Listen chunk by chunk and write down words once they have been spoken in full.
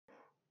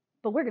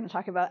but we're going to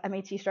talk about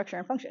MHC structure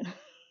and function.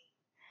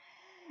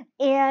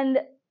 And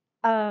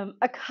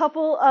a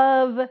couple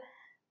of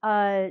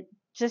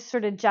just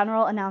sort of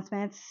general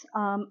announcements.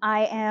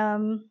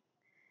 My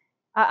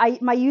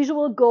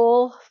usual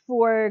goal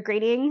for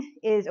grading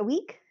is a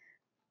week.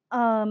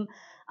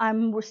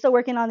 We're still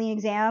working on the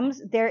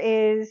exams. There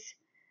is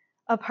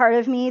a part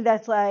of me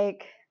that's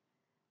like,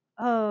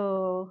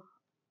 oh,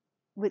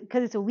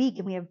 because it's a week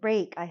and we have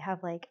break, I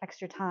have like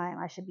extra time,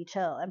 I should be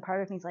chill. And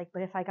part of me's like,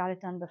 but if I got it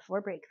done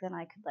before break, then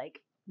I could like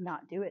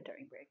not do it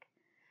during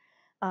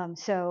break.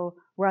 So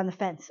we're on the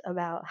fence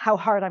about how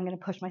hard I'm going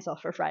to push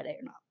myself for Friday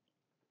or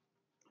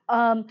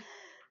not.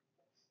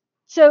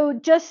 So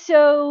just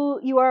so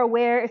you are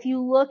aware, if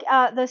you look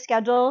at the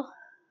schedule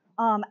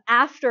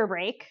after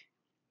break,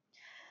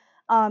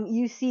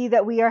 you see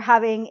that we are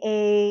having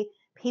a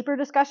paper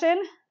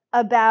discussion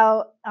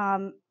about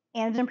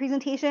antigen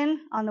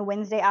presentation on the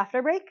Wednesday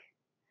after break.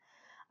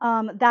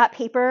 That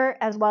paper,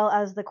 as well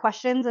as the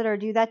questions that are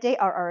due that day,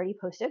 are already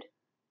posted,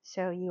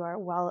 so you are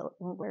well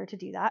aware to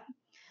do that.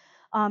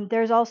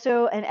 There's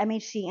also an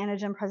MHC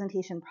antigen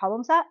presentation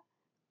problem set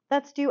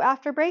that's due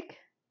after break,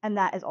 and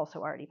that is also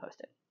already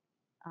posted.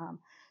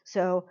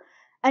 So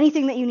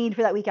anything that you need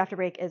for that week after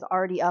break is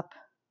already up.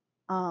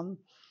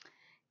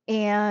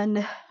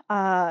 And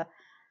I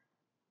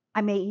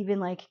may even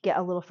like get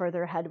a little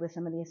further ahead with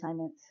some of the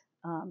assignments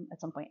at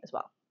some point as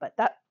well. But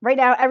that right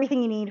now,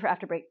 everything you need for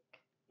after break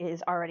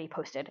is already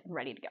posted and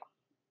ready to go.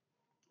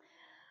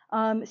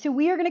 So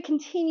we are going to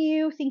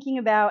continue thinking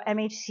about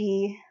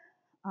MHC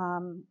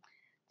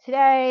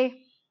today.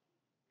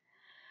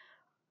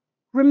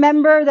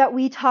 Remember that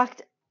we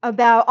talked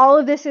about all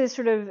of this is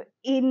sort of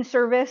in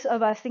service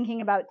of us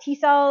thinking about T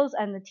cells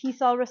and the T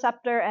cell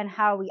receptor and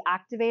how we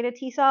activate a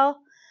T cell.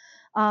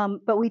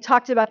 But we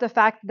talked about the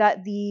fact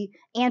that the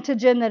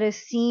antigen that is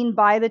seen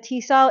by the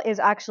T cell is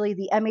actually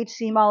the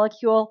MHC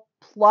molecule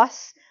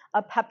plus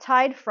a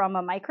peptide from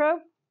a microbe.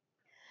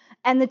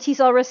 And the T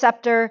cell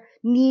receptor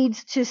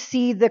needs to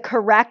see the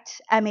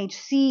correct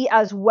MHC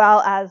as well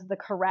as the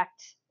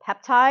correct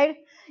peptide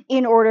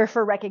in order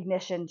for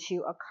recognition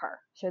to occur.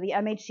 So the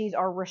MHCs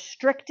are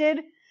restricted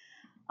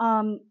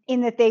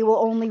in that they will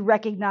only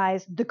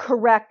recognize the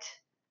correct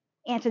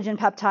antigen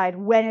peptide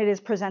when it is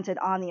presented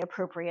on the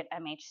appropriate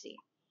MHC.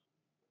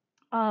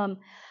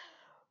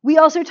 We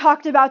also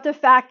talked about the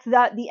fact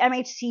that the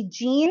MHC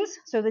genes,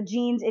 so the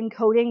genes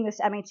encoding this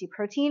MHC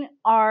protein,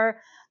 are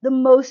the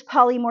most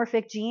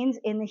polymorphic genes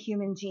in the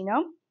human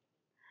genome.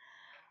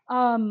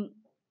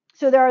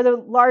 So there are the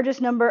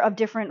largest number of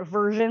different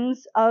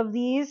versions of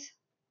these,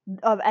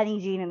 of any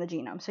gene in the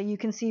genome. So you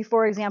can see,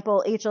 for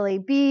example,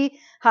 HLA-B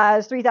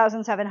has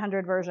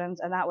 3,700 versions,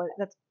 and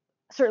that's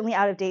certainly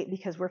out of date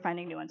because we're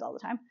finding new ones all the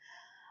time.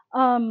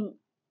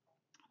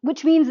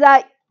 Which means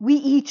that we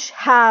each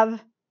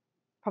have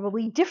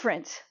probably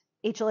different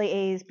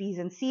HLA-As, Bs,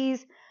 and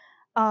Cs,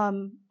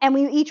 and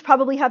we each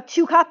probably have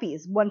 2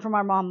 copies, one from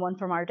our mom, one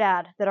from our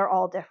dad, that are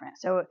all different.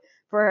 So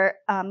for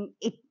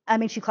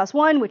MHC class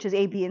 1, which is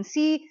A, B, and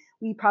C,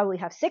 we probably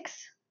have 6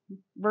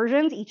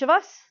 versions, each of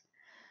us.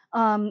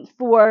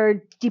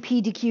 For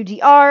DP, DQ,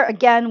 DR,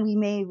 again, we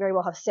may very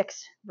well have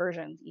 6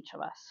 versions, each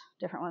of us,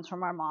 different ones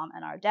from our mom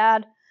and our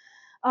dad.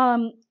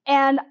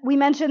 And we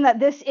mentioned that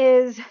this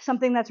is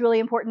something that's really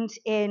important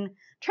in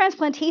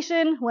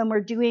transplantation. When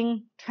we're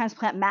doing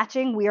transplant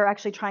matching, we are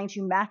actually trying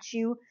to match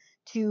you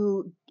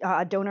to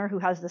a donor who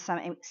has the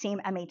same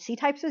MHC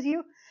types as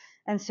you.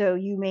 And so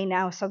you may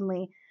now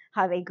suddenly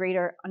have a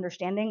greater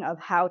understanding of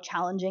how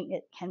challenging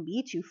it can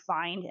be to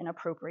find an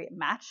appropriate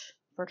match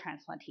for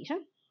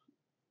transplantation.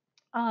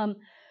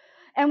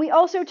 And we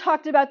also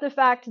talked about the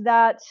fact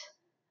that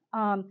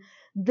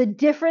the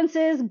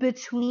differences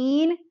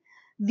between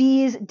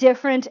these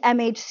different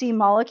MHC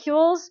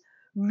molecules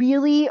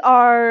really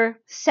are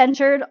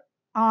centered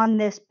on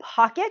this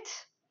pocket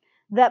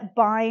that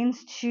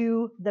binds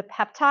to the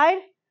peptide.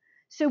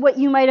 So what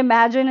you might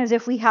imagine is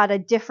if we had a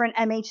different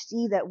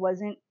MHC that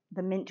wasn't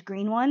the mint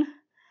green one,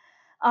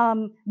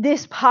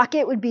 this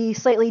pocket would be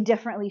slightly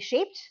differently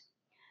shaped.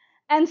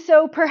 And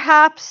so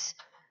perhaps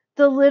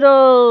the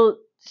little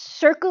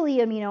circly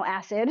amino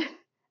acid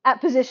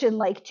at position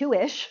like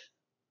 2-ish,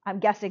 I'm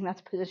guessing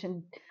that's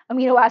position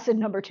amino acid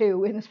number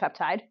 2 in this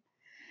peptide.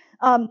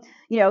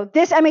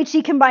 This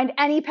MHC can bind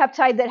any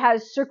peptide that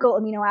has circle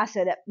amino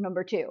acid at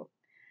number 2.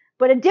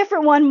 But a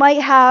different one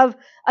might have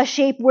a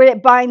shape where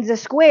it binds a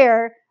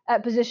square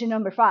at position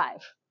number 5.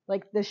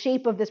 Like the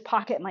shape of this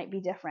pocket might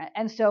be different.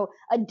 And so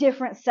a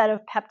different set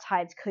of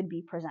peptides could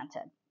be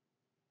presented.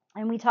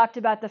 And we talked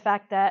about the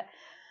fact that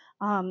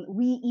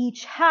we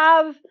each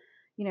have,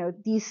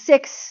 these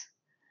 6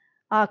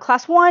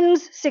 class 1s,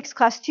 6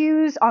 class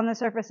 2s on the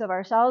surface of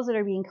our cells that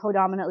are being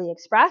codominantly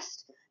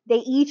expressed. They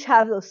each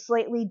have those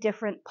slightly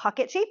different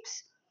pocket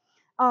shapes,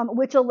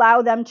 which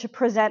allow them to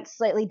present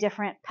slightly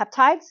different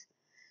peptides.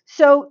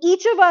 So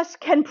each of us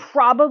can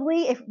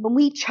probably, when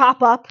we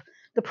chop up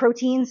the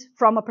proteins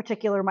from a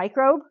particular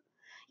microbe,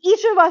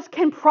 each of us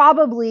can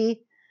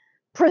probably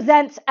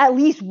present at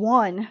least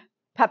one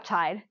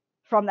peptide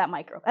from that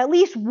microbe. At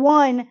least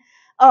one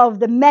of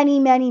the many,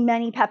 many,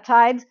 many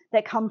peptides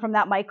that come from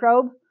that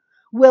microbe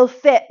will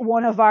fit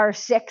one of our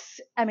 6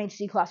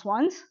 MHC class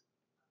 1s,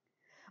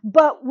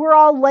 but we're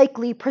all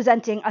likely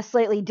presenting a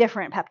slightly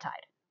different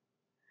peptide.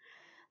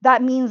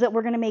 That means that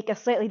we're going to make a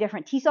slightly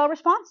different T cell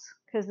response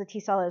because the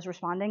T cell is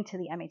responding to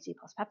the MHC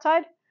plus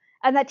peptide,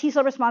 and that T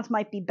cell response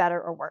might be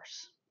better or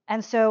worse.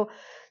 And so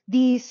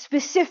the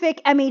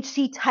specific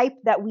MHC type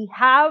that we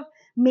have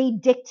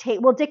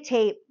will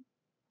dictate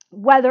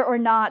whether or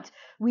not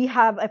we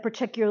have a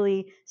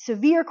particularly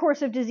severe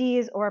course of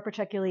disease or a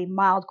particularly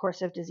mild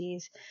course of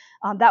disease.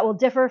 That will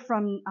differ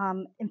from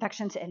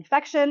infection to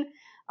infection,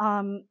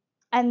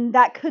 and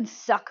that could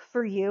suck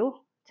for you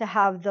to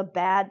have the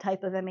bad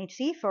type of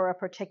MHC for a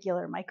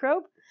particular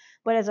microbe.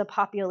 But as a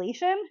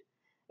population,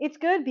 it's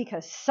good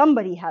because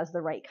somebody has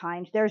the right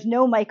kind. There's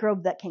no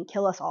microbe that can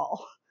kill us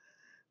all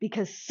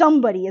because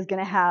somebody is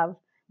going to have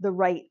the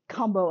right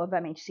combo of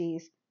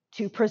MHCs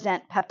to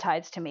present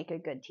peptides to make a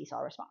good T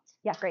cell response.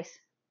 Yeah, Grace?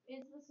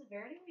 Is the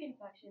severity of the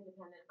infection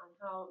dependent on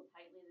how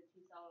tightly the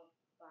T cell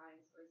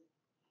binds, or is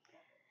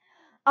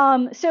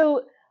it?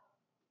 So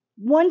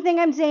one thing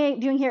I'm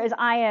doing here is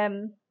I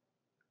am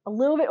a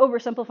little bit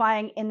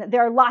oversimplifying in that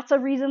there are lots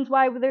of reasons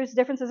why there's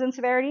differences in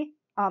severity.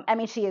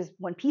 MHC is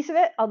one piece of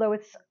it, although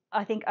it's,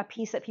 I think, a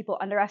piece that people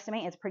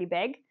underestimate. It's pretty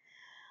big.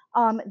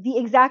 The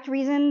exact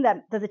reason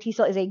that the T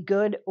cell is a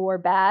good or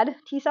bad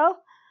T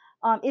cell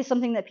is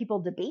something that people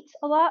debate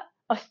a lot.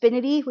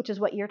 Affinity, which is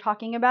what you're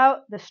talking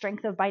about, the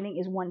strength of binding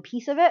is one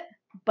piece of it,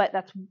 but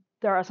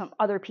there are some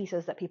other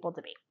pieces that people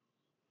debate.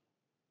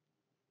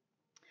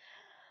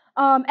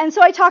 And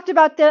so I talked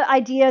about the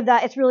idea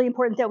that it's really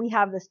important that we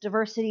have this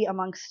diversity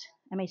amongst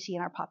MHC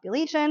in our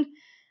population.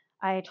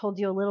 I told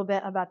you a little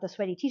bit about the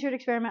sweaty t-shirt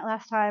experiment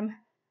last time,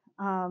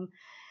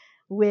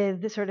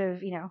 with the sort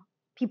of,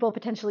 people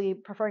potentially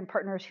preferring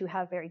partners who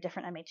have very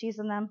different MHCs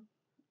than them.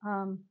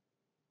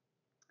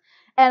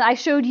 And I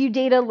showed you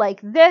data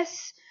like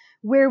this,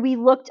 where we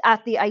looked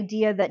at the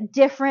idea that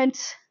different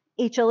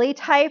HLA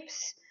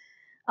types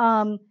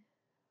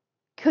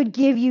could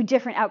give you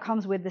different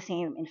outcomes with the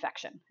same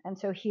infection. And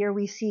so here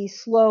we see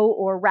slow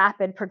or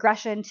rapid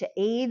progression to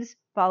AIDS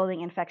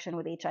following infection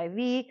with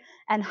HIV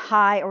and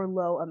high or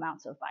low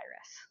amounts of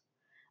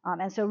virus.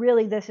 And so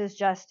really this is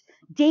just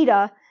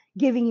data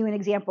giving you an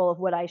example of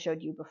what I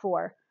showed you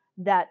before,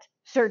 that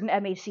certain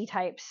MHC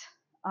types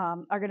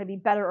are going to be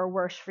better or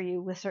worse for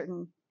you with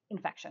certain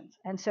infections.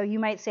 And so you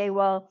might say,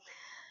 well,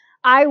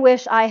 I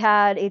wish I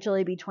had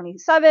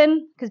HLA-B27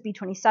 because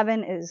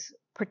B27 is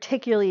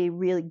particularly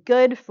really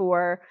good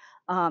for,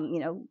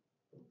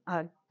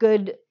 a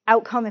good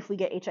outcome if we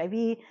get HIV.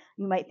 You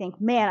might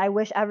think, man, I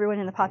wish everyone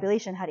in the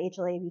population had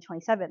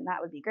HLA-B27. That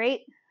would be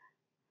great.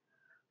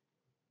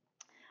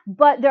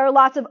 But there are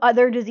lots of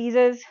other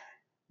diseases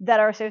that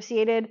are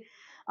associated.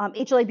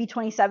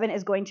 HLA-B27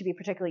 is going to be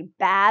particularly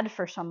bad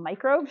for some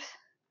microbes.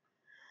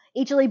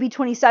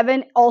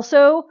 HLA-B27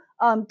 also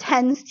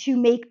tends to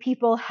make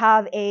people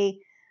have a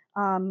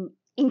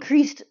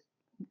increased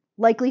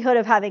likelihood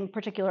of having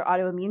particular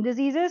autoimmune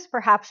diseases,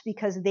 perhaps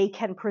because they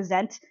can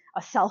present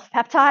a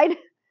self-peptide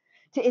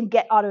to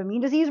get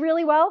autoimmune disease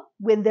really well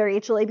with their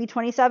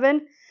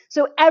HLA-B27.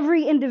 So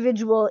every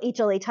individual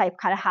HLA type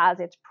kind of has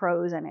its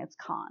pros and its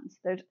cons.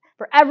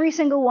 For every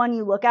single one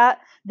you look at,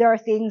 there are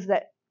things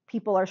that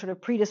people are sort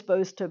of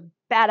predisposed to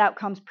bad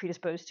outcomes,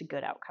 predisposed to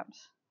good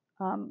outcomes.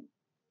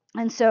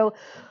 And so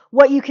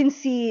what you can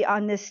see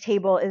on this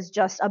table is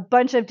just a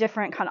bunch of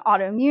different kind of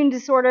autoimmune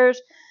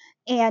disorders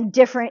and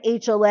different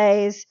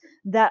HLAs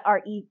that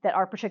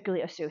are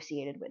particularly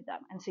associated with them.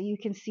 And so you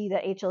can see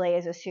that HLA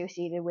is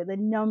associated with a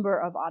number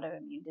of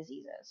autoimmune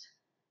diseases.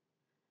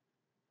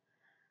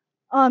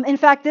 In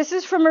fact, this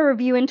is from a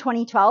review in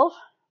 2012,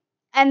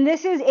 and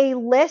this is a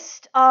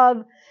list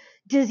of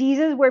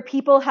diseases where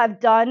people have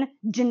done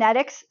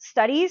genetics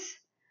studies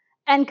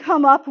and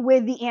come up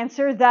with the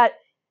answer that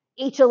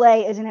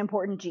HLA is an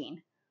important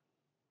gene.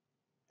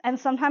 And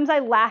sometimes I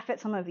laugh at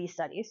some of these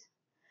studies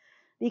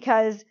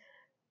because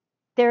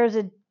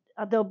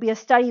there'll be a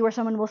study where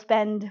someone will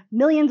spend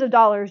millions of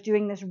dollars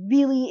doing this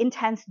really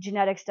intense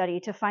genetic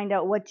study to find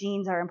out what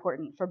genes are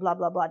important for blah,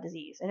 blah, blah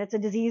disease. And it's a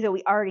disease that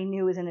we already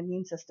knew is an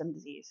immune system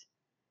disease.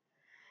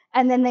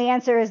 And then the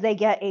answer is they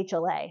get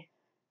HLA.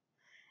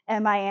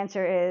 And my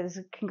answer is,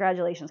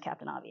 congratulations,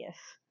 Captain Obvious.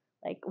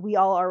 Like, we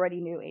all already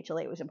knew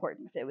HLA was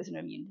important if it was an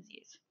immune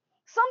disease.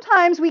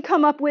 Sometimes we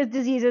come up with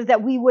diseases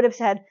that we would have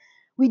said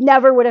we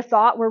never would have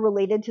thought were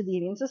related to the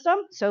immune system.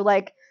 So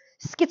like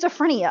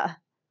schizophrenia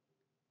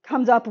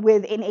comes up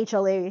with an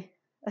HLA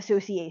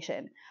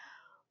association.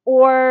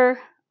 Or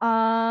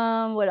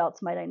what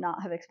else might I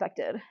not have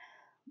expected?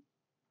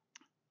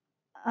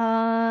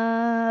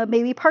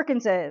 Maybe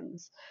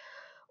Parkinson's.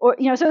 Or,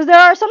 so there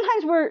are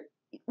sometimes where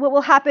what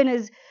will happen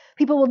is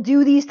people will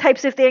do these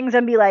types of things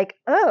and be like,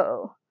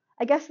 oh,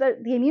 I guess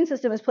that the immune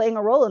system is playing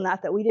a role in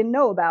that we didn't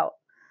know about.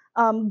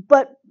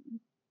 But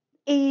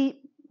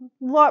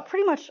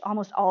pretty much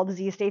almost all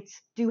disease states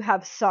do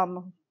have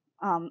some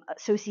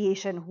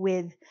association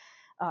with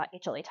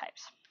HLA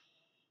types.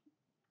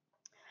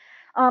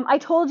 I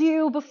told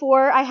you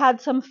before I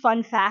had some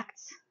fun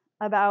facts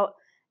about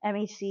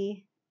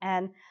MHC,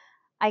 and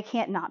I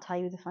can't not tell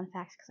you the fun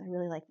facts because I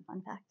really like the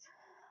fun facts.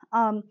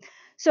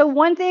 So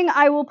one thing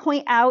I will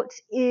point out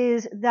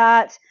is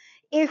that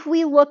if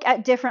we look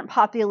at different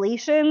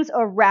populations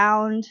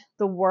around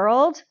the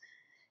world,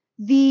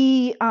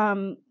 the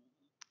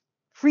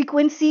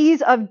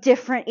frequencies of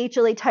different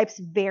HLA types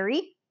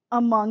vary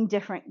among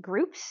different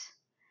groups.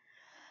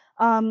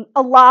 A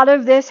lot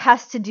of this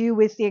has to do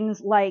with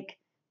things like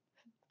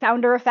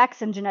founder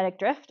effects and genetic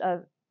drift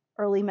of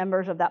early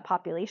members of that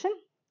population.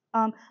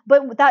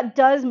 But that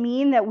does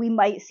mean that we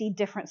might see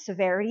different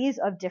severities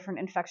of different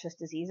infectious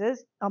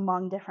diseases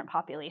among different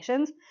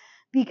populations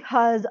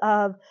because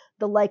of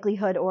the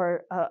likelihood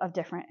or of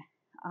different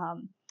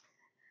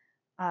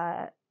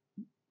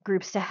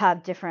groups to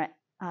have different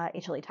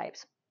HLA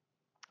types.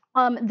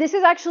 This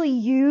is actually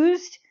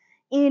used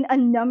in a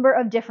number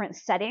of different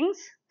settings.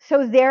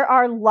 So there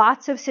are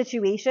lots of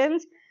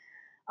situations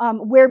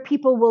where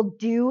people will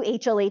do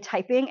HLA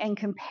typing and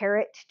compare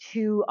it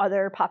to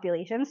other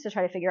populations to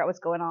try to figure out what's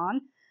going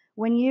on.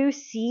 When you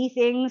see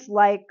things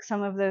like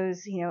some of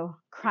those,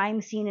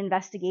 crime scene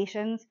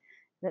investigations,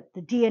 that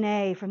the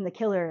DNA from the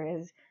killer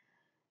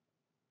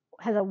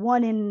has a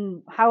 1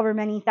 in however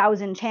many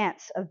thousand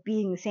chance of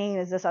being the same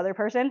as this other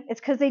person, it's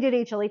because they did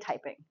HLA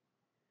typing.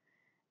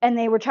 And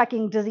they were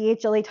checking, does the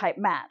HLA type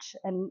match?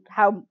 And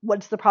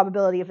what's the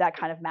probability of that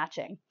kind of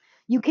matching?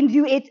 You can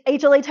do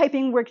HLA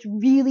typing works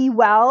really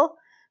well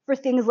for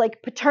things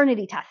like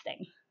paternity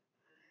testing.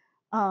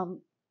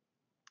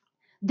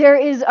 There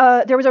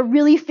was a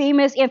really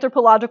famous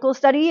anthropological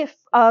study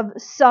of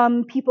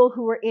some people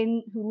who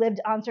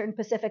lived on certain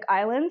Pacific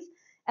islands,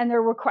 and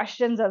there were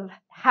questions of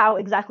how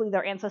exactly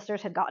their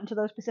ancestors had gotten to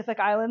those Pacific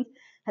islands.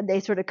 Had they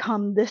sort of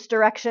come this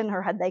direction,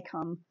 or had they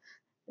come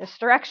this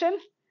direction?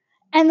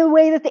 And the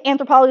way that the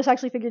anthropologists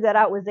actually figured that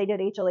out was they did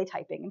HLA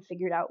typing and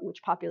figured out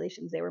which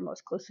populations they were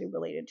most closely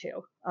related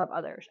to of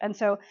others. And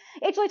so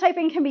HLA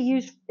typing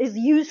is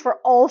used for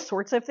all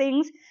sorts of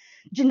things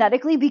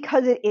genetically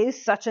because it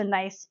is such a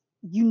nice,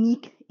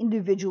 unique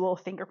individual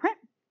fingerprint.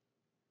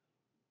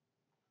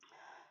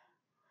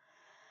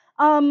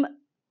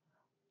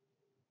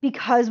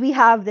 Because we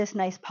have this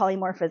nice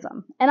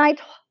polymorphism. And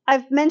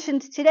I've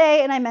mentioned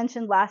today, and I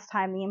mentioned last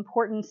time, the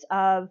importance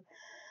of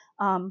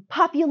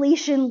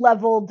population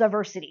level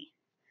diversity.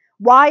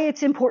 Why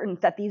it's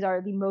important that these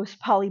are the most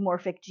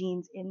polymorphic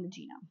genes in the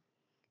genome.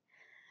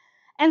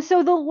 And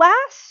so the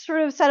last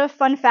sort of set of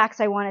fun facts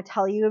I want to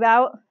tell you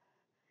about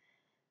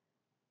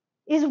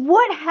is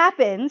what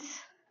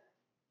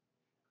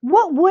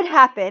would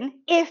happen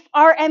if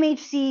our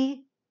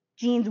MHC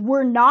genes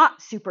were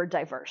not super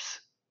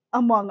diverse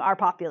among our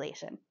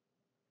population.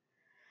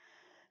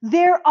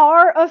 There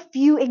are a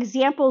few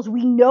examples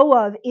we know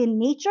of in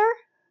nature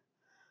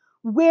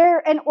where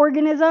an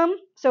organism,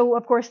 so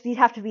of course these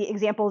have to be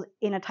examples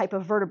in a type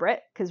of vertebrate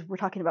because we're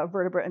talking about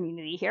vertebrate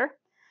immunity here.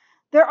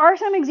 There are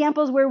some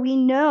examples where we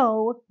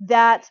know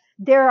that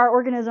there are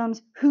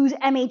organisms whose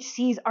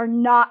MHCs are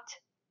not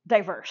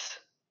diverse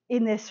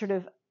in this sort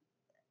of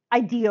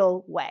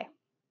ideal way.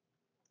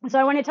 So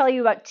I want to tell you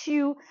about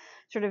two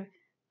sort of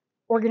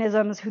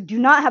organisms who do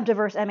not have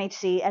diverse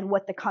MHC and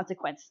what the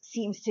consequence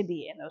seems to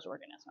be in those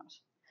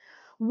organisms.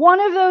 One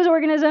of those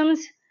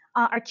organisms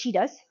are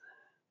cheetahs.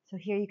 So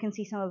here you can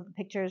see some of the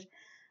pictures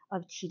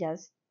of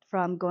cheetahs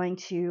from going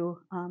to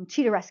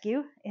cheetah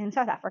rescue in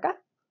South Africa.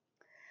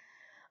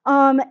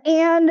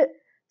 And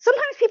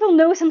sometimes people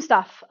know some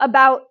stuff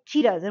about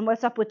cheetahs and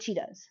what's up with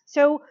cheetahs.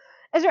 So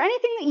is there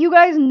anything that you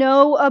guys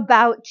know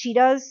about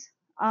cheetahs?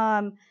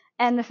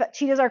 And the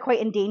cheetahs are quite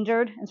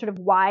endangered and sort of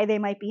why they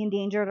might be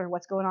endangered or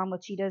what's going on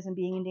with cheetahs and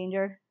being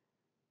endangered?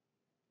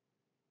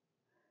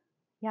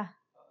 Yeah.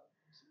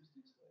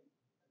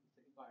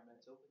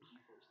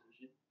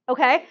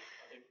 Okay.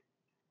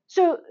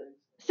 So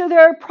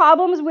there are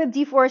problems with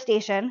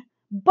deforestation,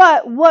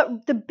 but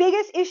what the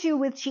biggest issue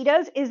with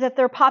cheetahs is that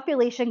their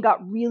population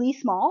got really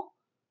small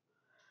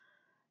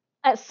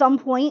at some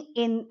point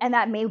and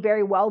that may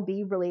very well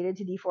be related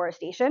to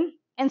deforestation.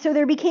 And so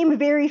there became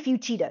very few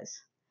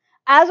cheetahs.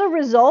 As a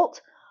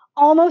result,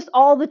 almost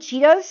all the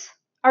cheetahs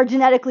are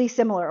genetically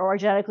similar or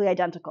genetically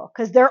identical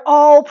because they're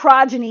all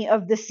progeny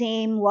of the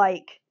same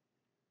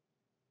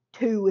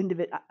two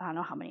individuals. I don't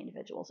know how many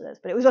individuals it is,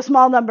 but it was a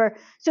small number.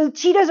 So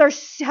cheetahs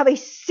have a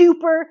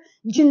super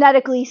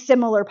genetically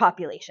similar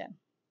population.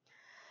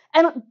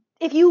 And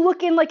if you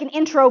look in like an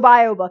intro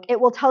bio book, it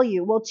will tell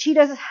you, well,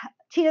 cheetahs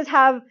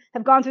have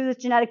gone through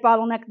this genetic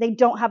bottleneck. They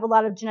don't have a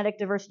lot of genetic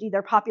diversity.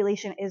 Their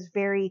population is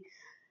very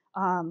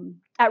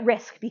at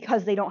risk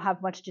because they don't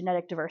have much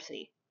genetic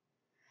diversity.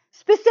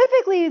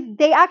 Specifically,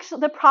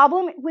 the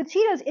problem with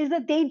cheetahs is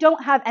that they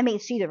don't have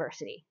MHC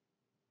diversity.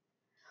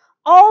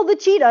 All the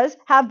cheetahs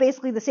have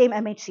basically the same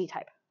MHC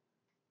type.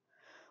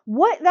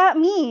 What that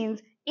means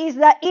is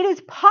that it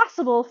is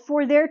possible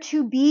for there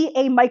to be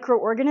a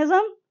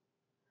microorganism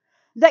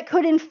that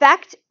could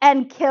infect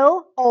and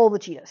kill all the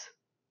cheetahs.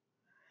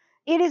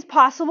 It is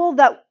possible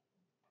that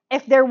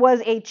if there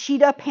was a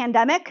cheetah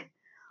pandemic,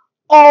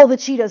 all the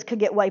cheetahs could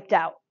get wiped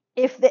out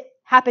if it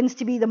happens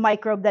to be the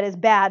microbe that is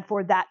bad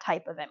for that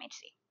type of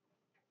MHC.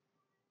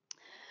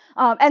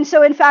 And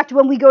so, in fact,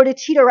 when we go to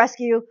cheetah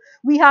rescue,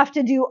 we have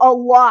to do a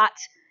lot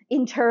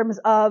in terms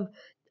of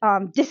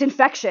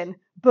disinfection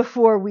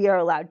before we are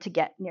allowed to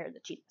get near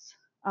the cheetahs,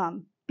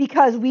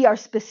 because we are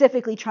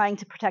specifically trying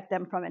to protect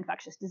them from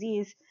infectious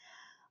disease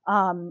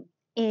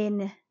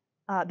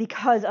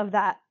because of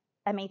that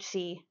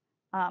MHC,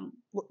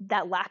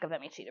 that lack of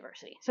MHC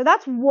diversity. So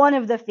that's one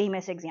of the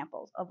famous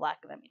examples of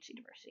lack of MHC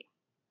diversity.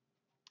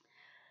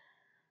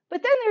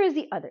 But then there is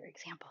the other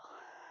example.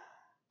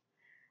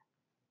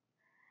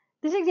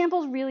 This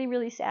example is really,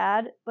 really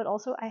sad, but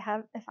also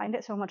I find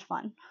it so much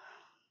fun.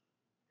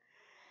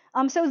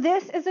 So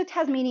this is a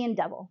Tasmanian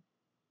devil.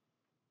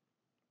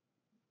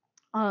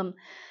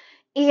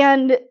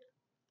 And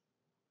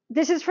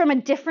this is from a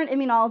different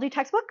immunology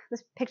textbook,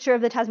 this picture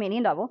of the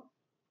Tasmanian devil.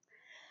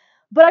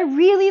 But I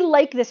really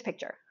like this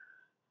picture.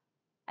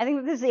 I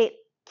think this is a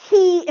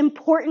key,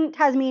 important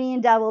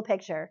Tasmanian devil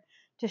picture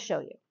to show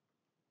you.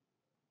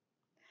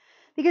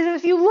 Because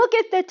if you look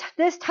at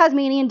this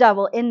Tasmanian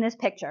devil in this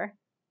picture,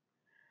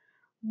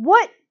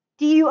 what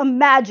do you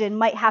imagine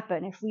might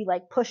happen if we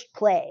pushed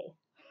play?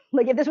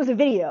 Like if this was a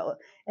video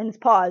and it's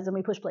paused and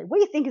we push play, what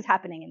do you think is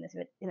happening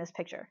in this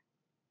picture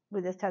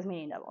with this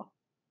Tasmanian devil?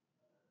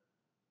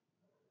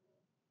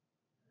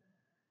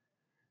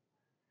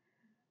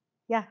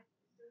 Yeah.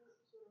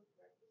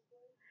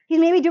 He's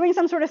maybe doing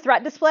some sort of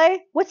threat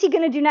display. What's he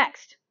going to do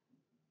next?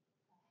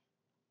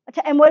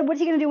 And what's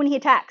he going to do when he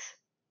attacks?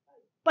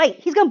 Bite.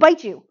 He's going to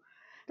bite you.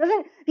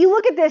 If you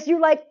look at this, you're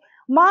like,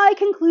 my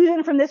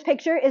conclusion from this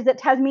picture is that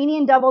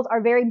Tasmanian devils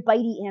are very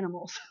bitey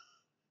animals.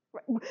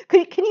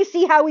 Can you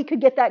see how we could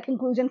get that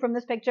conclusion from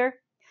this picture?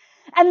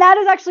 And that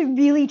is actually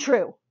really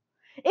true.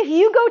 If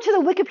you go to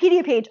the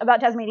Wikipedia page about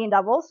Tasmanian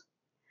devils,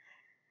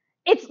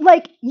 it's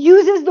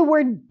uses the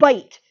word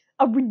bite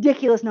a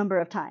ridiculous number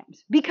of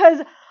times because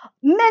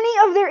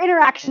many of their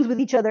interactions with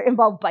each other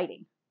involve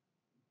biting.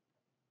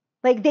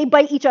 They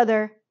bite each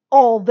other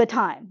all the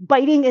time.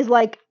 Biting is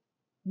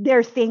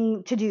their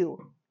thing to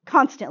do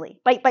constantly.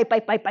 Bite, bite,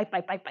 bite, bite, bite,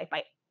 bite, bite, bite,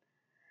 bite.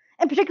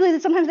 And particularly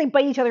sometimes they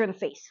bite each other in the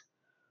face.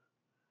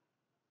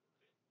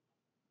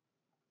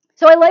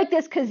 So I like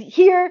this because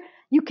here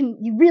you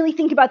really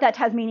think about that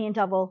Tasmanian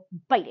devil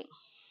biting.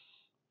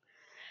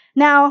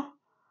 Now,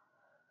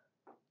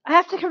 I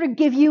have to kind of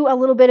give you a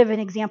little bit of an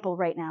example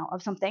right now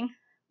of something.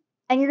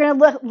 And you're going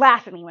to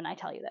laugh at me when I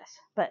tell you this,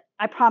 but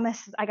I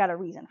promise I got a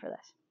reason for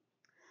this.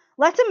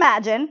 Let's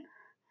imagine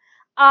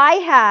I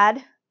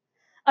had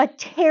a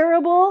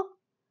terrible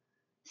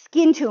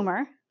skin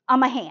tumor on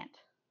my hand.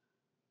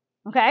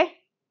 Okay?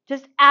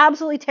 Just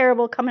absolutely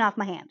terrible coming off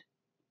my hand.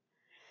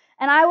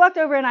 And I walked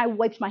over and I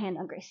wiped my hand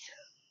on Grace.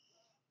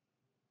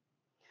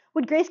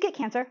 Would Grace get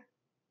cancer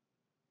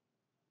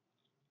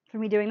for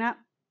me doing that?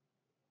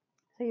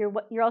 So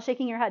you're all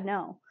shaking your head.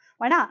 No.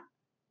 Why not?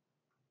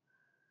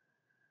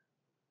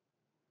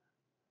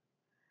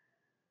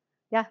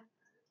 Yeah.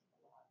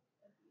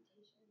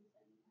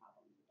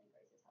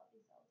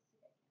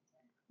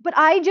 But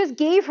I just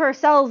gave her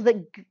cells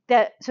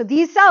so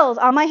these cells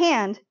on my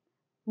hand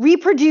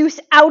reproduce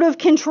out of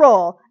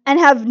control and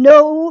have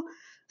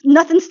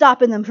nothing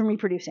stopping them from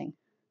reproducing.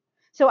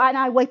 So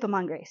I wipe them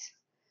on Grace.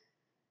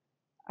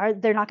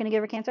 They're not going to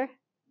give her cancer?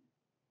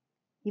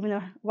 Even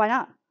though, why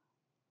not?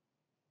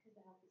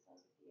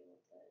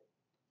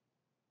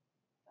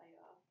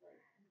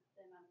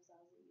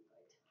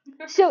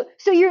 So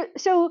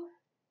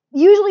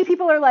usually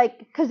people are like,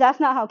 because that's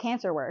not how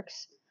cancer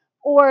works,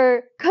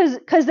 or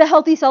because the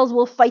healthy cells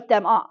will fight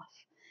them off.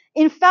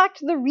 In fact,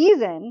 the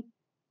reason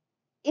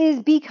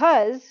is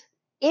because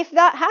if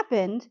that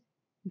happened,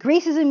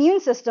 Grace's immune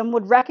system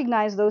would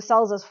recognize those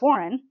cells as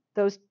foreign,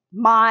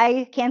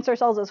 my cancer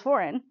cells as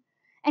foreign,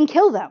 and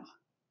kill them.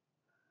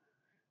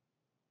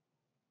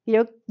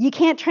 You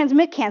can't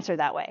transmit cancer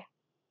that way,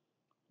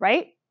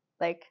 right?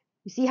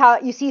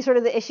 You see sort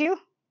of the issue?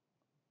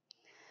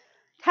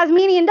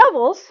 Tasmanian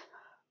devils,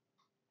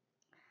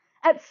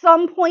 at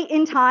some point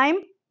in time,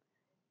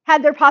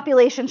 had their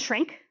population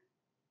shrink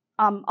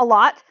a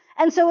lot.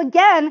 And so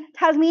again,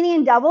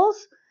 Tasmanian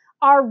devils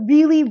are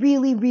really,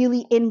 really,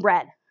 really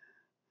inbred.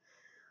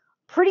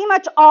 Pretty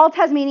much all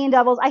Tasmanian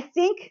devils, I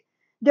think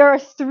there are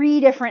 3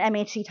 different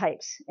MHC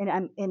types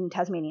in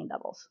Tasmanian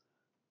devils.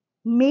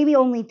 Maybe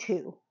only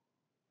 2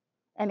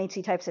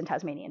 MHC types in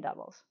Tasmanian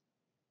devils.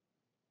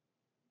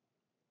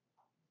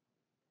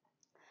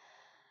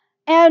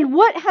 And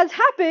what has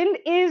happened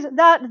is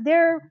that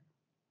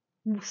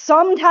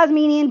some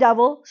Tasmanian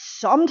devil,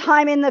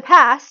 sometime in the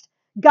past,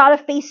 got a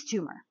face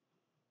tumor.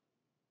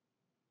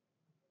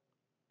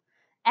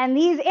 And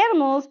these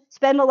animals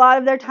spend a lot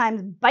of their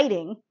time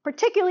biting,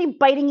 particularly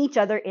biting each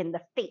other in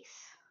the face.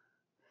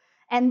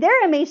 And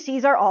their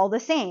MHCs are all the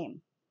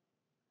same.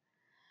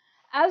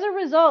 As a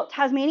result,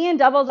 Tasmanian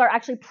devils are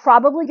actually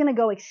probably going to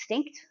go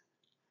extinct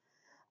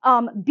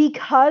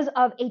because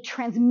of a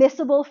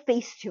transmissible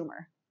face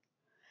tumor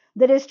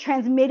that is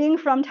transmitting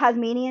from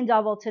Tasmanian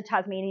devil to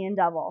Tasmanian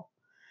devil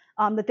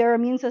that their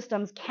immune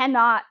systems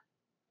cannot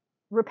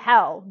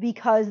repel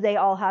because they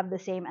all have the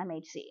same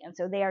MHC. And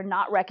so they are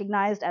not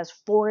recognized as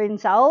foreign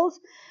cells,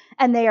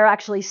 and they are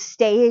actually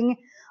staying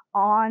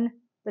on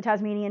the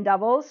Tasmanian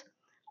devils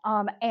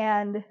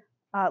and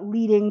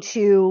leading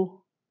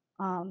to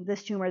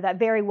this tumor that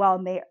very well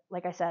may,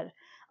 like I said,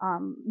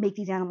 make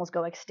these animals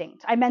go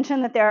extinct. I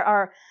mentioned that there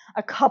are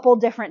a couple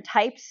different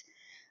types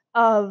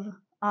of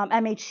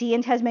MHC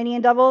in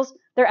Tasmanian devils.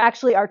 There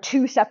actually are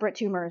 2 separate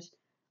tumors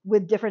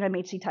with different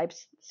MHC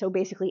types. So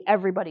basically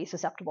everybody's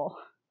susceptible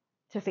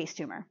to face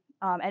tumor.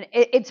 And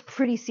it's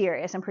pretty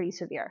serious and pretty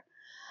severe.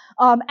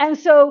 And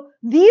so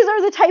these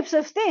are the types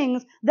of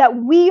things that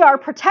we are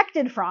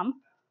protected from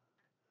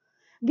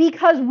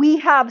because we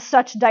have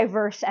such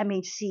diverse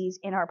MHCs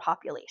in our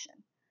population.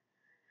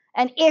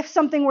 And if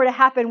something were to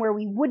happen where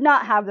we would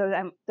not have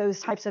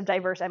those types of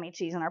diverse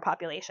MHCs in our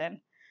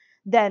population,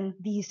 then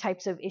these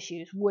types of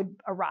issues would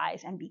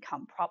arise and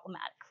become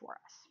problematic for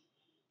us.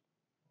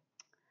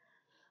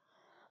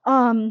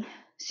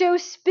 So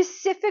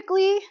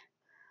specifically,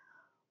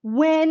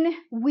 when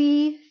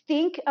we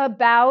think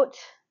about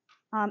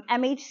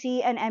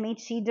MHC and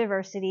MHC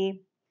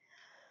diversity,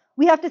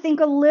 we have to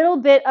think a little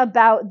bit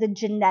about the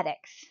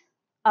genetics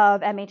of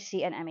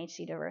MHC and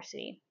MHC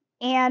diversity.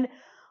 And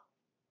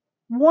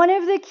one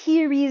of the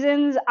key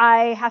reasons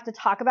I have to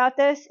talk about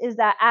this is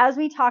that as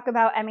we talk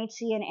about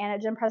MHC and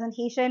antigen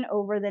presentation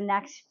over the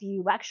next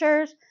few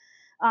lectures,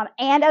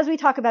 and as we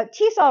talk about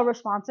T-cell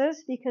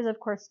responses, because of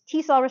course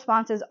T-cell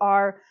responses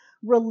are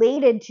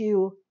related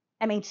to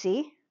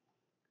MHC,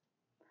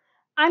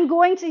 I'm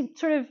going to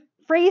sort of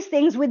phrase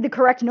things with the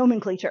correct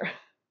nomenclature.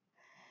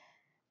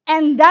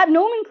 And that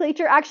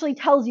nomenclature actually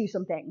tells you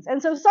some things.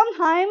 And so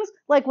sometimes,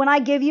 like when I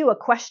give you a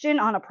question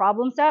on a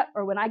problem set,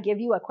 or when I give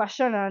you a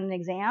question on an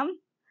exam,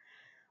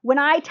 when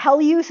I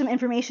tell you some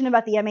information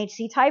about the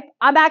MHC type,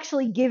 I'm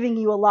actually giving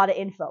you a lot of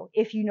info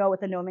if you know what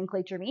the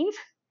nomenclature means.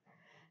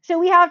 So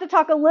we have to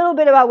talk a little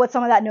bit about what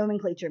some of that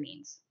nomenclature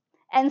means.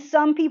 And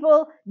some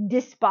people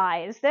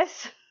despise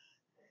this.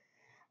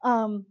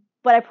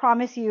 But I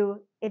promise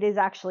you, it is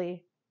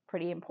actually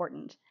pretty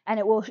important. And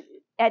it will,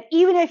 and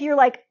even if you're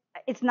like,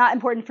 it's not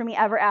important for me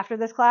ever after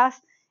this class,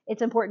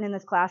 it's important in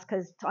this class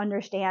because to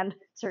understand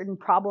certain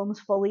problems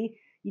fully,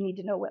 you need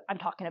to know what I'm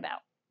talking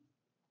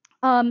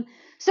about.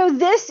 So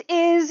this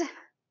is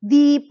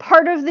the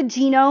part of the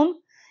genome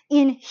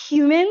in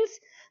humans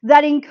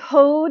that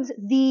encodes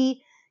the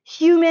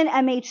human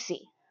MHC.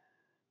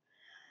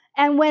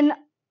 And when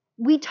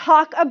we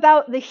talk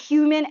about the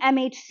human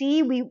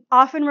MHC, we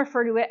often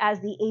refer to it as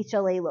the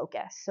HLA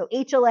locus. So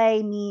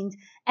HLA means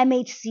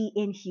MHC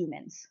in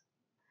humans.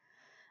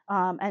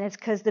 And it's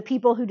because the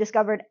people who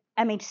discovered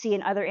MHC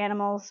in other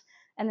animals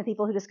and the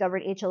people who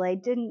discovered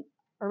HLA didn't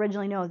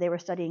originally know they were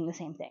studying the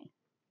same thing.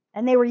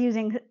 And they were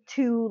using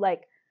 2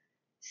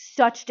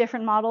 such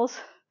different models.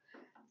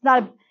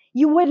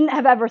 You wouldn't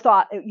have ever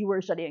thought that you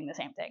were studying the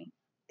same thing.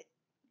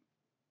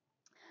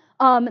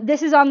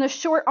 This is on the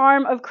short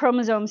arm of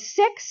chromosome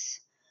 6,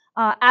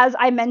 as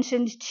I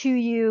mentioned to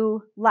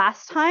you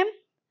last time.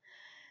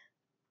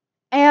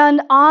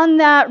 And on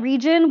that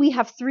region, we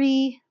have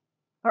 3,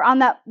 or on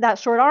that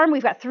short arm,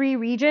 we've got 3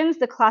 regions,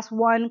 the class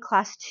 1,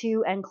 class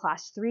 2, and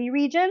class 3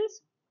 regions.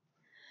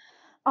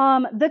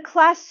 The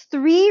class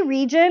 3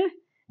 region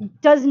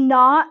does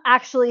not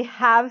actually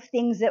have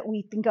things that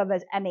we think of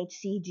as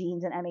MHC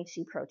genes and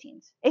MHC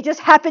proteins. It just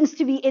happens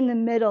to be in the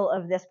middle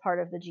of this part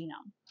of the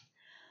genome.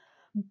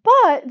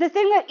 But the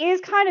thing that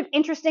is kind of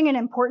interesting and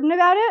important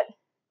about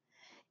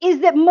it is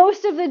that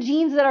most of the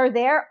genes that are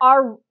there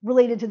are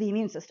related to the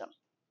immune system.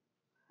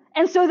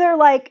 And so they're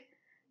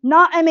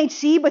not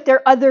MHC, but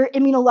they're other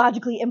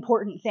immunologically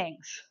important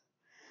things.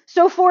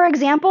 So for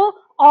example,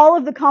 all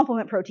of the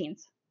complement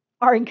proteins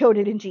are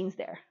encoded in genes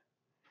there.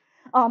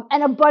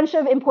 And a bunch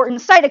of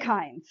important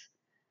cytokines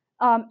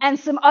and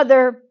some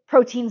other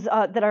proteins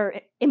that are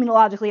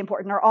immunologically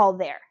important are all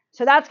there.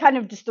 So that's kind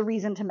of just the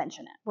reason to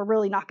mention it. We're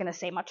really not going to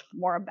say much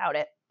more about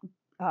it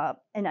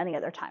in any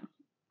other time.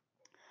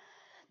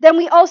 Then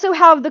we also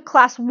have the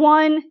class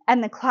 1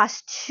 and the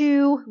class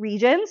 2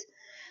 regions.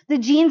 The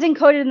genes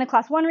encoded in the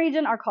class 1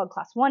 region are called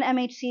class 1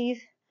 MHCs.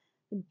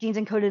 The genes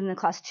encoded in the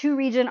class 2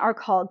 region are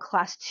called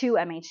class 2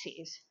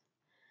 MHCs.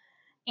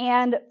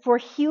 And for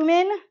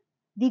human,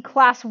 the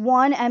class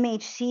 1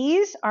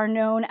 MHCs are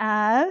known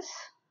as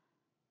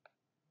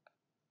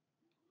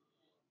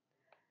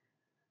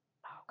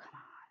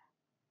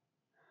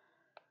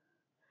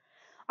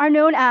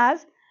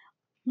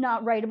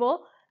not writable,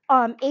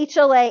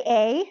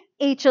 HLA-A,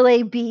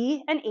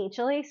 HLA-B, and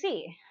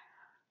HLA-C.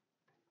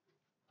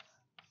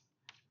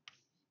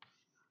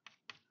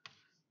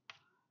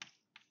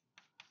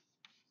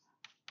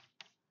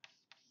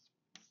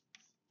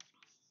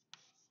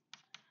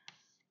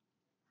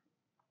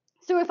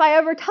 So if I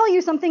ever tell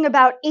you something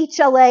about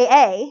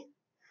HLA-A,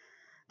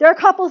 there are a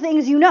couple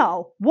things you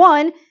know.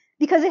 One,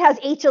 because it has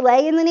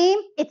HLA in the name,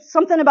 it's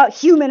something about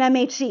human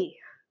MHC.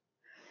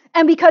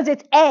 And because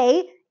it's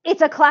A,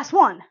 it's a class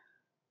 1.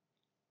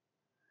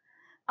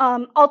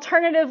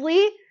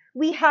 Alternatively,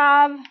 we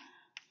have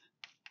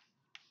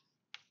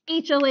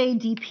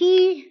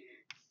HLA-DP,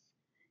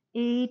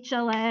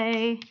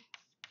 HLA-DQ,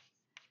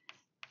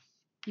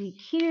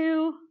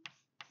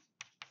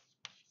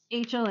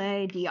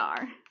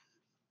 HLA-DR.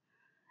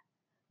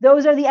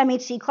 Those are the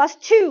MHC class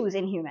 2s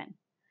in human.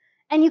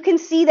 And you can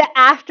see that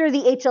after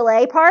the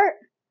HLA part,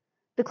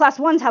 the class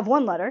 1s have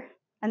one letter,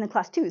 and the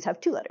class 2s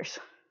have two letters.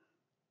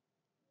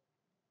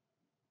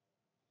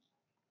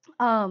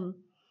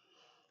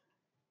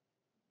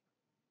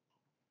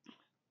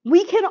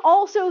 We can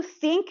also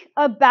think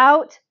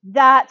about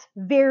that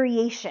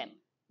variation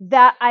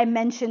that I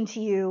mentioned to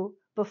you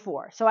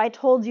before. So I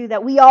told you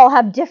that we all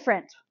have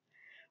different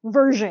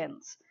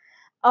versions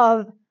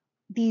of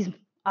these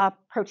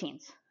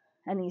proteins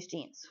and these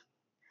genes.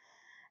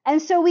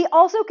 And so we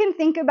also can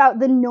think about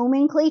the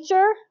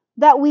nomenclature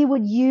that we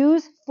would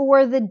use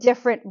for the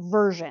different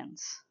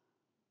versions.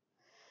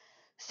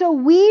 So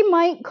we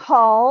might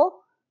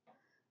call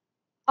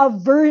a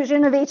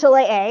version of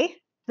HLA-A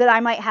that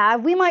I might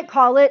have, we might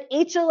call it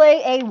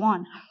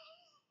HLA-A1.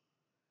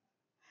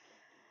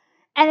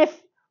 And if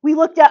we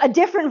looked at a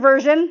different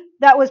version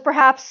that was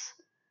perhaps,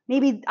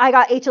 maybe I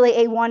got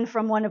HLA-A1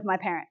 from one of my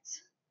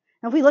parents.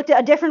 And if we looked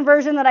at a different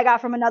version that I got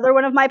from another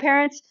one of my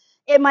parents,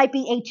 it might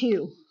be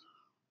A2.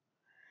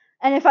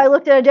 And if I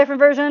looked at a different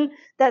version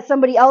that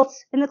somebody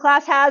else in the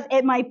class has,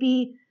 it might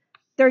be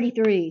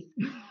 33.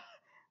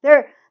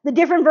 The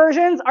different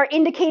versions are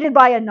indicated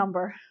by a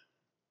number.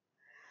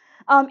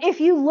 If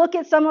you look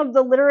at some of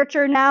the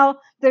literature now,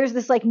 there's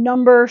this like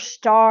number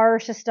star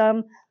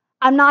system.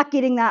 I'm not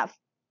getting that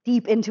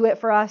deep into it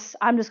for us.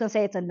 I'm just going to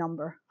say it's a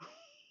number.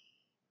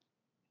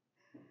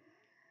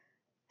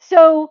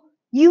 So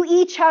you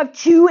each have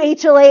 2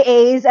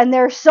 HLA-As and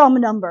they're some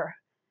number.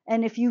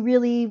 And if you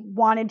really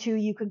wanted to,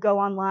 you could go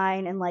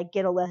online and like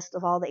get a list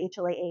of all the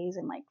HLA-As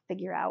and like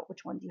figure out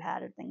which ones you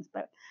had or things.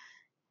 But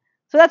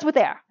so that's what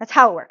they are. That's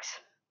how it works.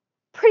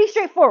 Pretty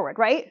straightforward,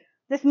 right?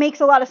 This makes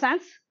a lot of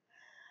sense.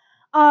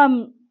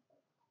 One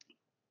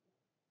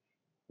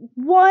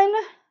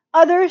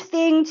other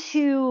thing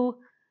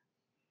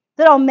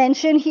that I'll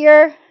mention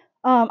here,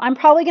 I'm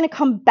probably going to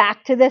come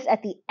back to this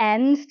at the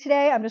end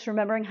today. I'm just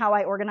remembering how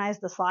I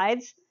organized the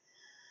slides.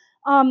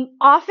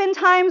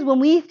 Oftentimes when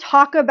we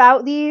talk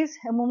about these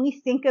and when we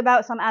think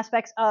about some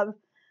aspects of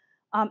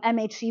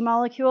MHC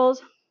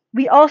molecules,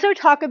 we also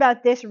talk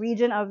about this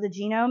region of the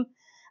genome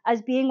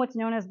as being what's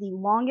known as the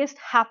longest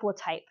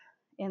haplotype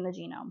in the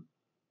genome.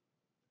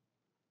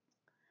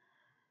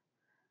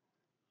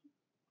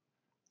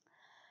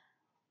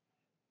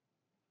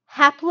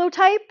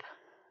 Haplotype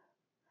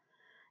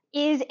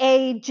is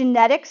a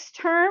genetics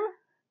term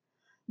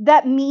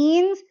that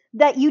means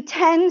that you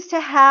tend to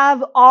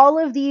have all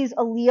of these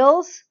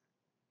alleles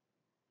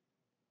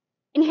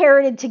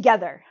inherited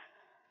together.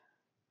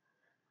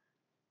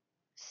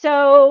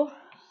 So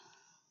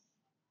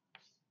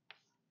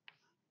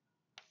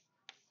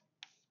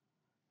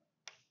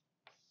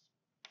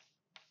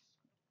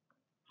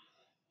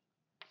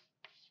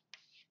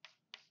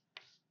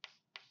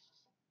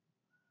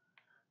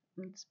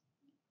let's see.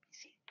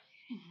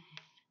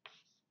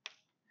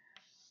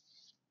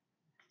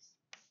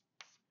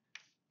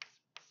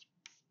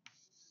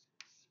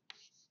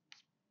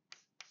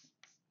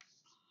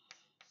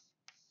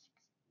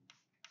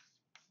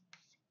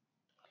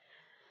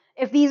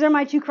 If these are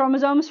my 2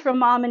 chromosomes from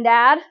mom and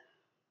dad,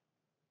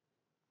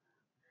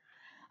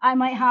 I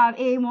might have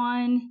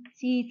A1,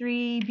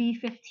 C3,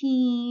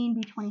 B15,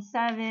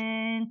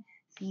 B27,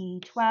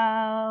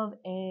 C12,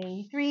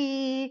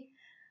 A3.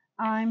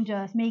 I'm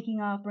just making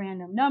up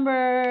random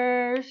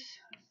numbers.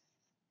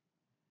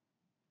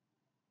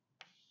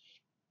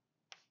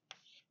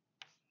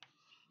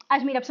 I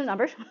just made up some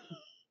numbers.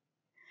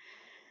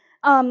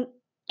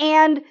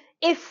 And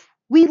if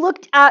we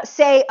looked at,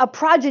 say, a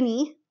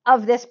progeny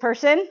of this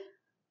person,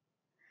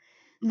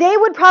 they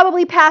would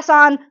probably pass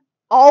on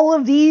all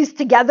of these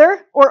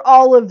together or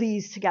all of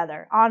these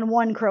together on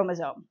one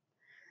chromosome.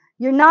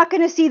 You're not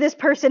going to see this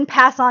person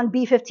pass on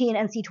B15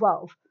 and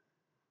C12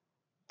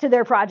 to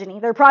their progeny.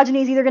 Their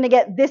progeny is either going to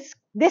get this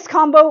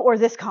combo or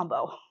this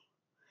combo.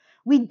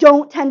 We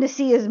don't tend to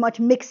see as much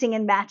mixing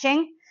and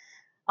matching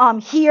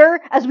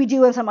here as we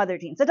do in some other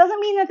genes. That doesn't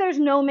mean that there's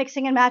no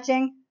mixing and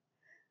matching.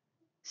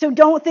 So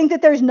don't think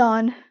that there's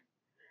none,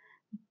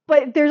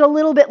 but there's a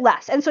little bit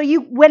less. And so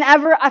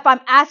if I'm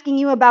asking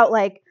you about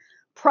like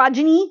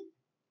progeny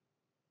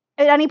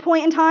at any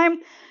point in time,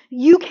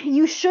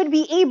 you should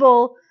be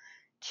able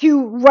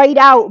to write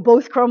out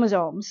both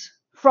chromosomes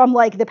from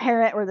like the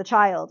parent or the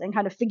child and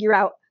kind of figure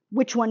out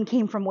which one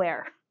came from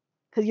where,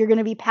 because you're going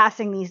to be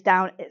passing these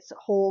down as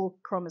whole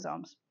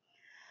chromosomes.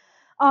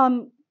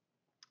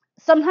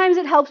 Sometimes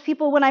it helps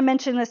people when I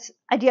mention this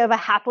idea of a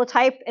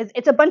haplotype.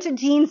 It's a bunch of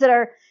genes that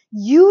are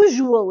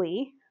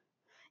usually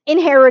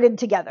inherited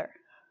together.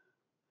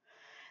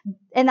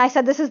 And I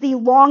said this is the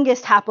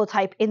longest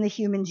haplotype in the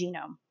human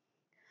genome.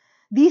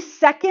 The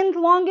second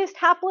longest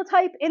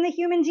haplotype in the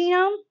human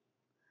genome,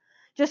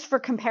 just for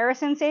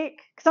comparison's sake,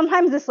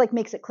 sometimes this like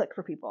makes it click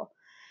for people,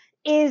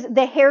 is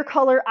the hair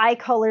color, eye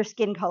color,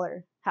 skin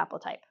color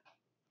haplotype.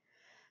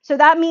 So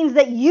that means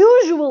that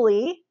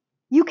usually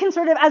you can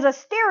sort of, as a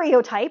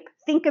stereotype,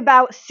 think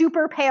about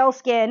super pale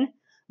skin,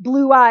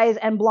 blue eyes,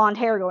 and blonde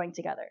hair going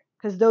together,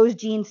 because those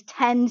genes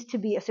tend to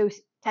be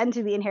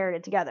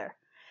inherited together.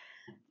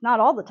 Not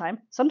all the time.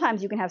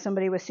 Sometimes you can have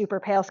somebody with super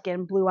pale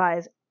skin, blue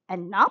eyes,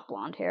 and not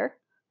blonde hair.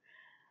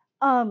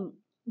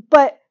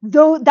 But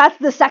though that's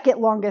the second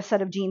longest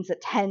set of genes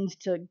that tend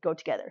to go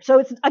together. So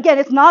it's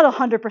not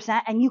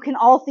 100%, and you can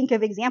all think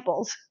of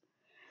examples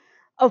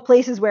of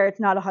places where it's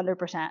not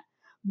 100%.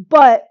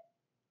 But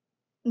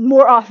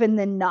more often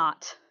than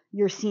not,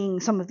 you're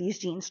seeing some of these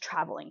genes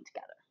traveling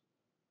together.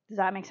 Does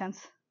that make sense?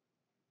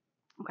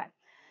 Okay.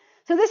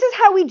 So this is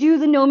how we do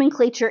the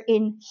nomenclature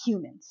in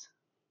humans.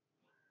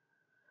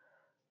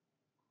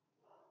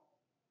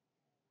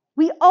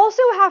 We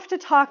also have to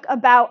talk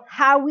about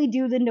how we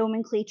do the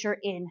nomenclature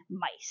in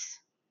mice.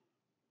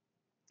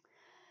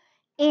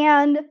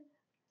 And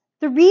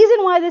the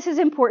reason why this is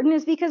important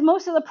is because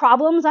most of the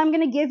problems I'm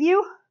going to give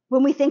you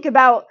when we think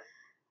about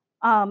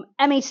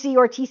MHC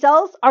or T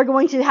cells are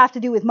going to have to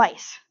do with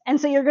mice. And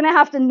so you're going to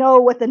have to know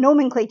what the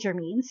nomenclature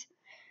means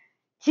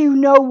to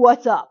know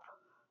what's up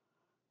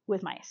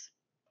with mice.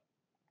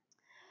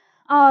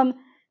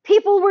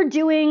 People were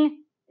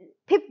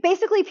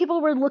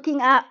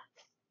looking at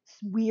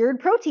weird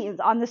proteins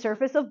on the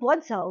surface of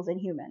blood cells in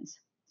humans.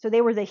 So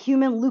they were the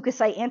human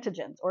leukocyte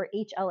antigens, or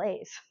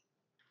HLAs.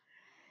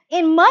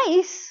 In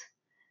mice,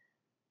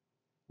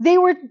 they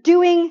were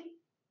doing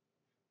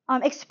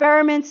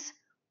experiments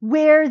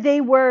where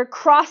they were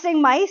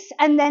crossing mice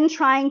and then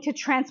trying to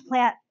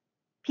transplant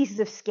pieces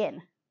of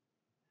skin.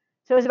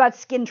 So it was about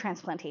skin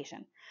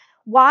transplantation.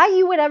 Why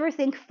you would ever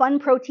think fun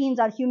proteins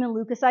on human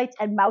leukocytes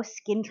and mouse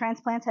skin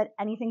transplants had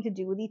anything to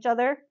do with each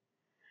other,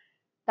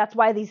 that's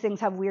why these things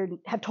have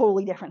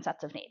totally different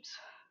sets of names.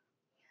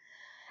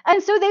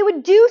 And so they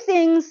would do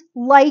things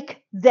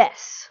like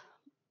this.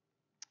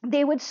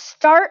 They would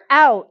start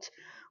out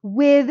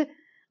with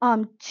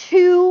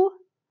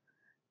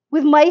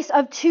mice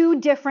of two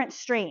different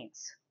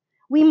strains.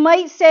 We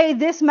might say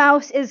this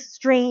mouse is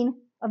strain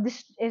of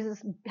this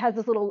has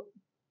this little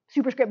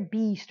superscript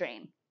B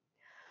strain.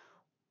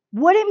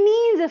 What it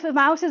means if a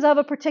mouse is of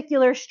a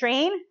particular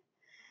strain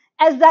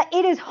is that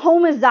it is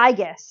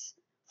homozygous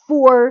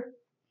for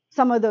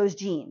some of those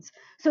genes.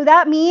 So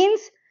that means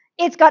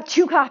it's got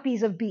two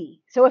copies of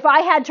B. So if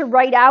I had to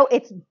write out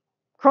its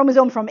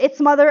chromosome from its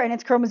mother and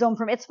its chromosome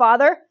from its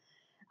father,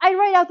 I'd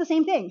write out the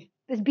same thing,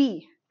 this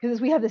B,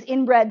 because we have this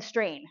inbred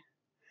strain.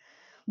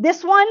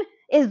 This one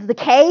is the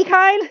K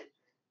kind,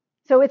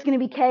 so it's going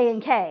to be K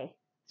and K.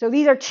 So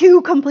these are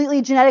two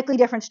completely genetically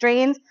different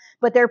strains,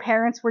 but their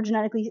parents were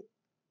genetically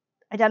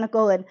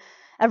identical, and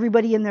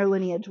everybody in their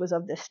lineage was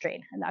of this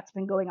strain, and that's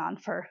been going on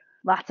for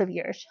lots of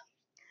years.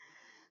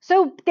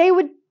 So they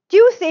would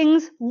do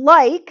things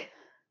like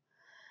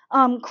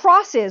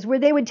crosses, where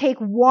they would take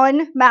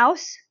one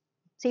mouse,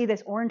 say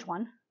this orange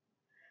one,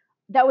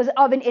 that was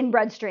of an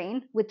inbred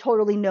strain with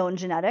totally known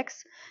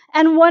genetics,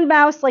 and one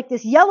mouse like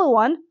this yellow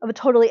one of a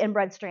totally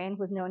inbred strain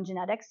with known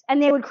genetics,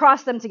 and they would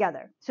cross them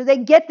together. So they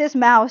get this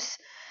mouse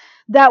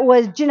that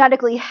was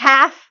genetically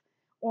half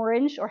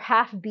orange or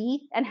half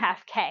B and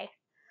half K.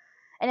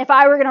 And if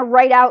I were going to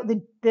write out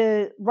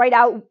write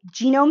out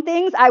genome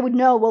things, I would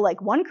know, well,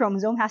 like one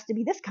chromosome has to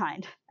be this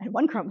kind, and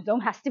one chromosome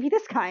has to be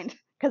this kind,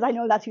 because I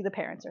know that's who the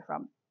parents are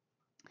from.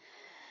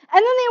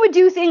 And then they would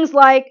do things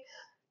like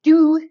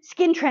do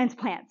skin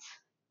transplants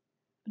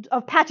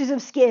of patches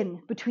of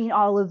skin between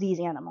all of these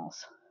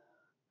animals.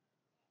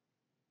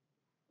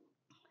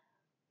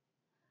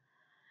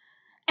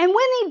 And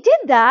when they did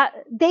that,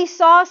 they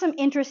saw some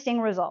interesting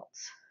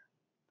results.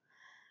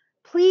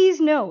 Please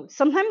note,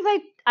 sometimes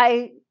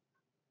I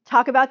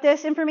talk about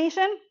this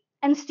information,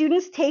 and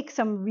students take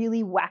some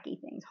really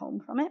wacky things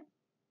home from it.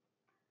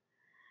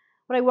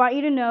 What I want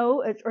you to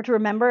know or to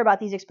remember about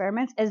these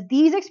experiments is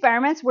these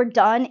experiments were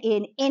done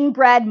in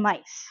inbred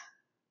mice.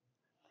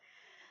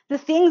 The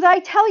things I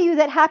tell you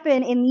that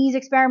happen in these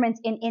experiments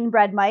in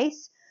inbred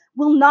mice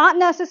will not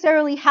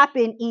necessarily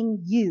happen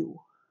in you,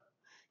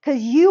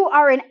 because you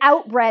are an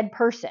outbred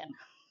person,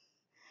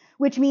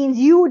 which means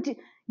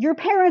your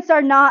parents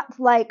are not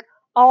like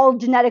all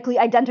genetically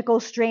identical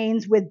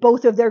strains with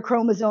both of their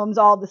chromosomes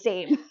all the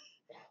same.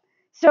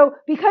 So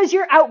because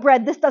you're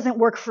outbred, this doesn't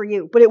work for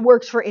you, but it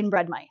works for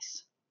inbred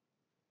mice.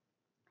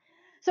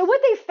 So what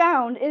they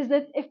found is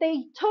that if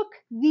they took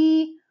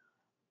the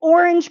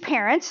orange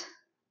parent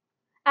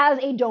as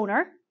a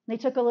donor, they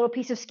took a little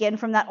piece of skin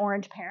from that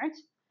orange parent,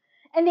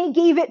 and they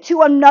gave it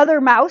to another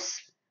mouse,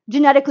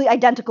 genetically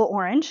identical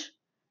orange,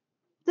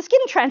 the skin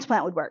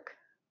transplant would work.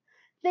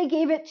 They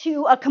gave it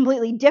to a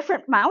completely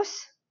different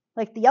mouse,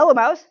 like the yellow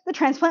mouse, the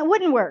transplant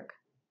wouldn't work.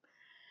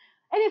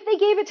 And if they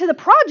gave it to the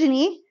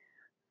progeny,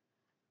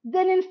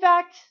 then in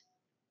fact,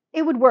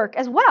 it would work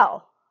as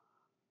well.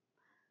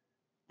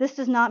 This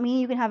does not mean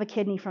you can have a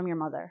kidney from your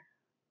mother,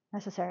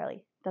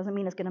 necessarily. Doesn't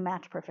mean it's going to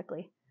match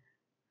perfectly.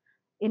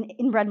 In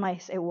inbred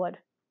mice, it would.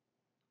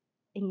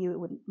 In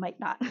you, might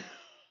not.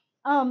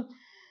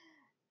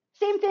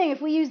 Same thing,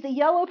 if we use the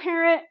yellow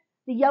parent,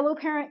 The yellow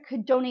parent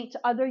could donate to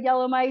other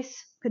yellow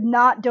mice, could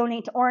not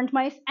donate to orange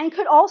mice, and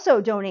could also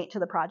donate to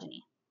the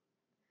progeny.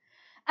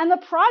 And the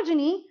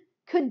progeny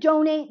could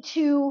donate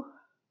to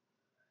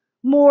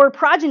more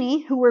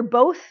progeny who were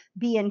both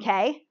B and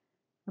K,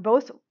 or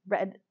both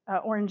red,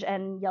 orange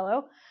and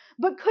yellow,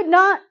 but could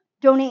not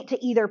donate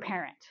to either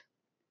parent.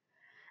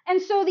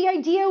 And so the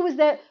idea was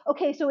that,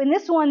 okay, so in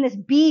this one, this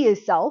B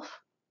is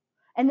self,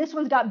 and this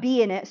one's got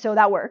B in it, so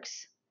that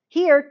works.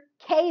 Here,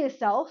 K is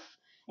self,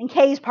 and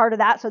K is part of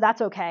that, so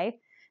that's okay.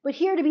 But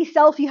here, to be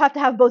self, you have to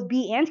have both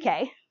B and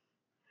K,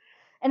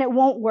 and it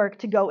won't work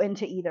to go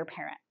into either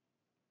parent.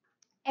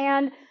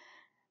 And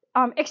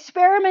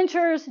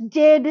experimenters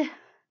did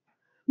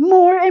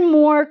more and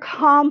more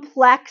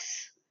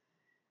complex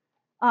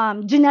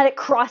genetic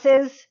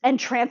crosses and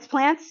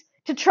transplants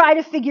to try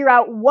to figure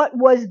out what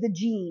was the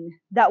gene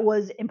that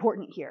was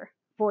important here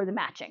for the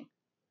matching.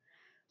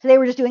 So they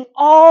were just doing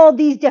all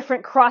these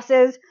different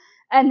crosses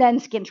and then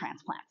skin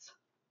transplants.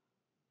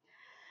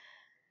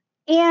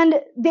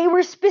 And they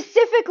were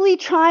specifically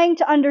trying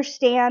to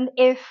understand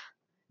if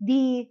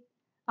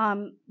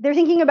they're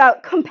thinking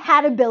about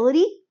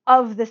compatibility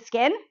of the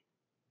skin.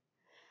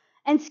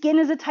 And skin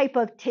is a type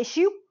of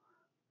tissue.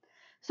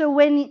 So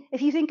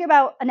if you think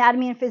about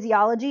anatomy and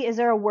physiology, is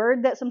there a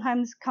word that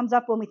sometimes comes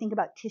up when we think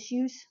about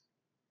tissues?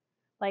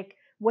 Like,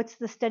 what's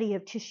the study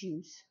of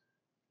tissues?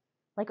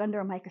 Like under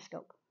a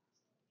microscope.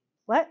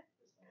 What?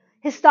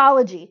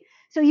 Histology.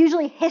 So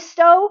usually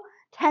histo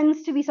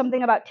tends to be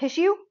something about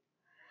tissue.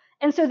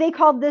 And so they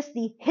called this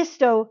the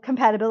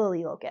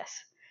histocompatibility locus.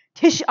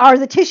 Are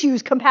the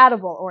tissues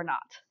compatible or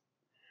not?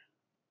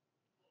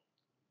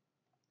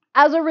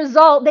 As a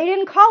result, they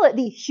didn't call it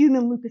the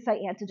human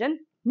leukocyte antigen,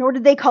 nor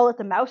did they call it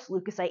the mouse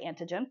leukocyte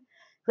antigen.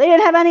 They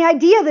didn't have any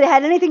idea that it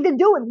had anything to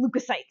do with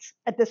leukocytes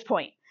at this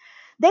point.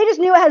 They just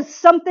knew it had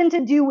something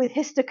to do with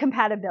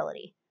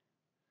histocompatibility.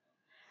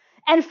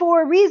 And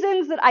for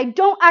reasons that I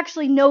don't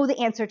actually know the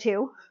answer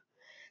to,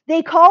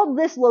 they called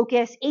this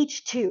locus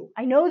H2.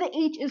 I know that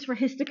H is for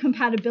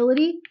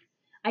histocompatibility.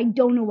 I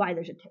don't know why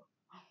there's a 2.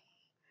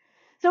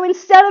 So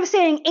instead of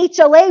saying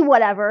HLA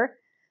whatever,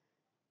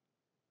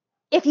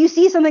 if you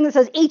see something that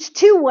says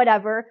H2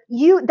 whatever,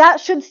 that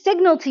should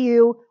signal to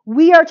you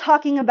we are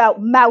talking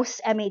about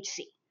mouse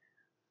MHC.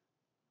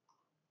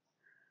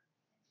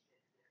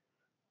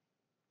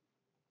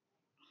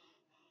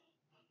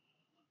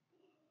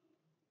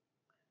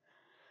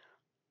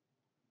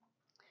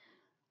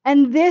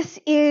 And this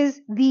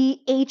is the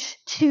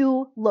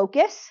H2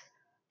 locus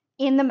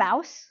in the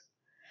mouse.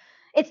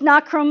 It's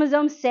not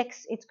chromosome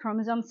 6, it's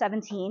chromosome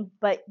 17,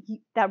 but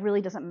that really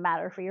doesn't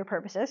matter for your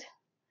purposes.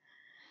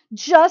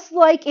 Just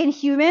like in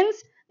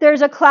humans,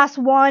 there's a class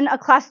 1, a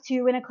class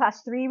 2, and a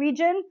class 3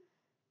 region.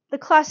 The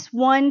class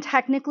 1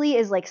 technically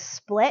is like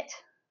split.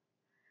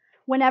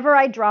 Whenever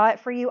I draw it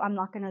for you, I'm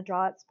not going to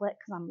draw it split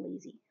because I'm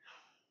lazy.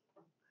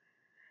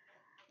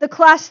 The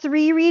class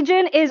 3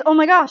 region is, oh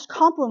my gosh,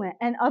 complement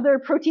and other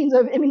proteins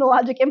of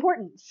immunologic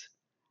importance.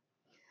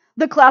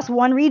 The class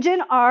 1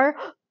 region are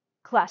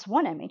class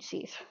 1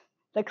 MHCs.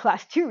 The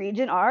class 2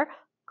 region are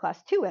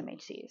class 2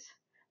 MHCs.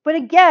 But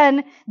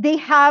again, they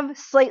have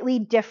slightly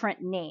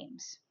different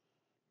names.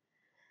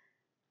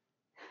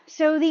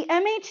 So the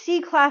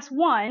MHC class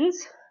 1s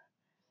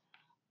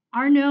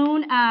are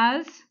known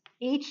as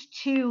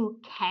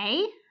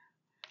H2K,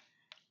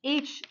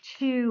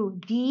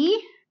 H2D,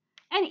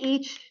 and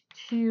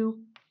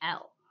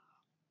H2L.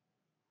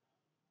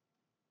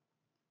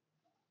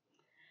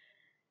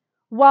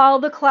 While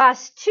the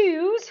class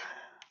 2s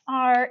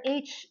are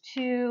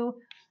H2IA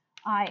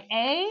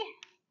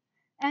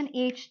and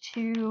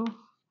H2IE.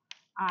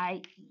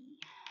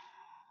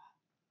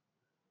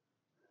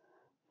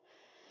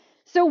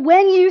 So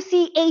when you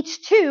see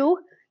H2,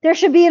 there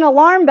should be an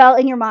alarm bell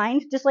in your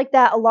mind, just like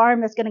that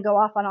alarm that's going to go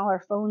off on all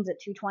our phones at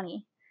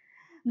 2:20,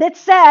 that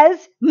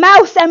says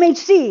mouse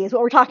MHC is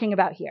what we're talking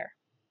about here.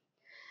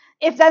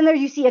 If then there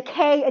you see a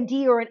K, a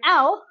D, or an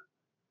L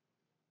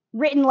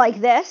written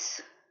like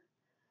this,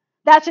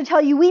 that should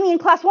tell you we mean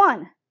class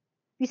 1. If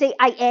you say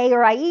IA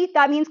or IE,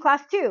 that means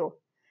class 2.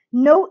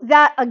 Note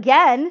that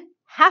again,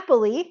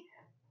 happily,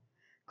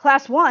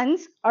 class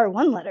 1s are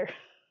 1 letter,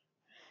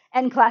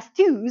 and class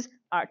 2s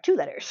are 2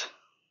 letters.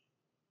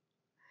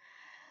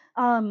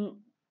 And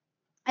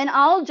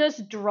I'll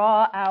just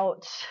draw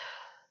out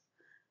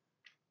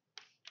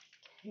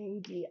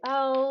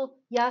KDL.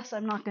 Yes,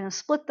 I'm not going to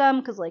split them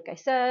because, like I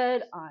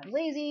said, I'm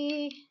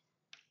lazy.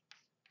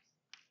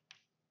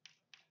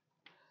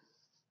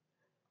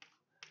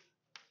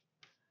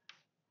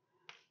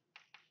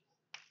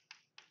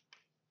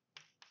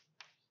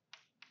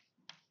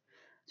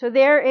 So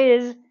there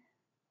is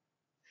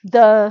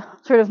the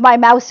sort of my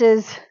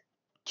mouse's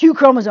 2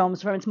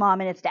 chromosomes from its mom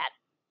and its dad.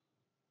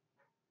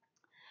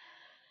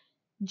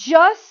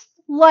 Just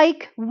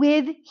like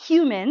with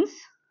humans,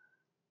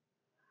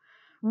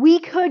 we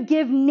could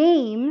give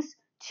names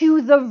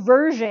to the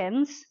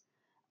versions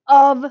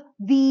of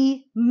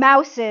the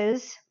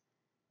mouse's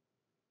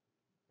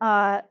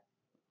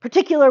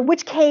particular,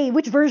 which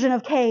version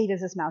of K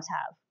does this mouse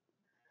have?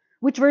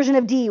 which version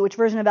of D, which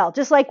version of L.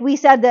 Just like we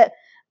said that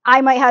I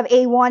might have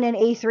A1 and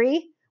A3,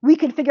 we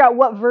could figure out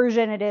what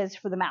version it is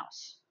for the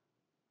mouse.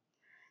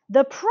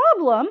 The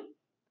problem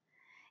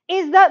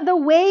is that the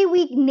way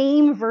we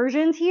name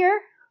versions here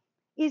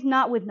is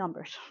not with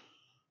numbers.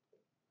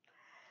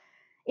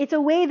 It's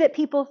a way that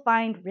people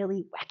find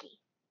really wacky.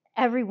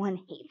 Everyone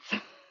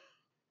hates.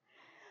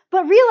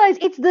 But realize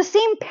it's the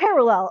same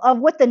parallel of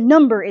what the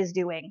number is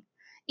doing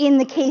in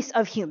the case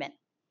of human.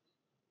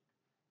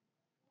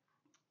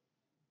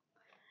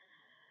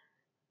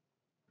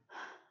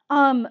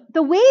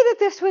 The way that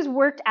this was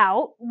worked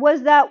out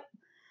was that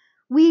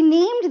we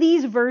named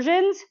these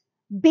versions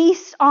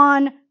based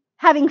on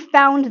having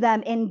found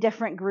them in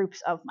different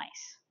groups of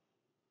mice.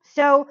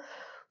 So,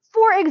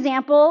 for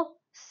example,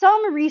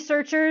 some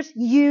researchers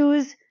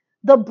use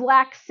the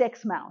black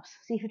 6 mouse,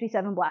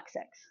 C57 black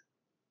 6.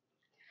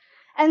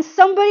 And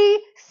somebody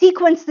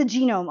sequenced the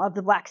genome of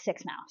the black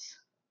 6 mouse.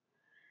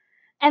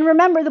 And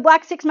remember, the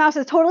black 6 mouse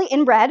is totally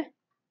inbred,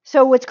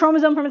 so its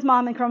chromosome from its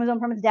mom and chromosome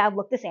from its dad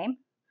look the same.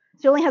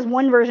 So it only has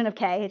one version of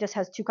K, it just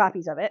has 2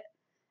 copies of it,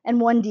 and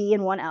one D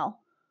and one L.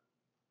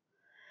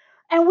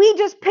 And we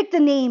just picked a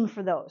name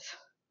for those.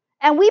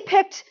 And we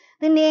picked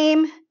the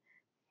name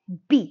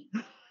B.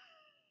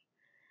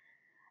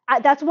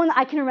 That's one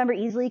I can remember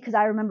easily because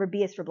I remember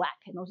B is for black,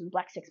 and those are the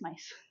black 6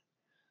 mice.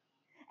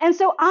 And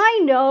so I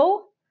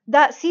know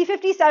that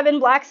C57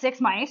 black 6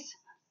 mice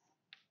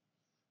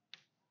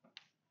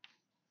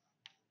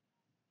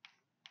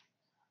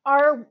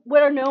are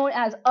what are known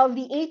as of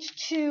the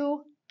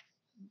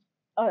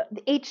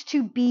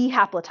H2B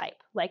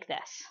haplotype, like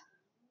this.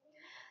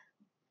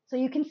 So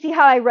you can see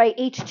how I write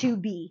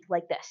H2B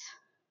like this.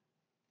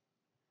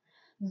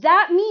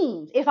 That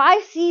means if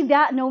I see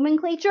that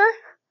nomenclature,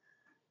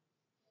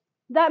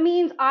 that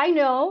means I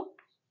know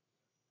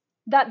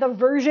that the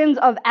versions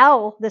of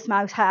L this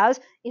mouse has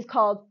is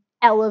called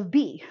L of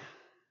B.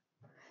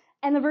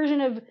 And the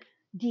version of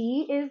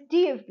D is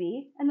D of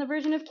B, and the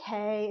version of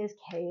K is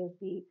K of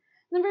B.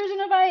 And the version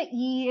of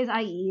IE is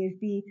IE of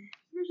B.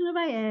 The version of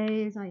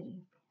IA is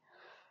IE.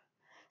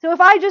 So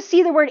if I just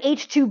see the word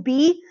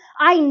H2B,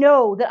 I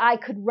know that I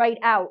could write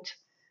out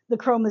the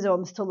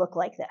chromosomes to look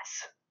like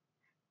this.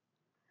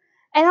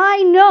 And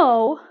I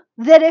know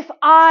that if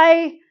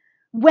I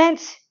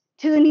went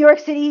to the New York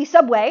City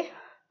subway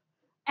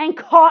and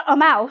caught a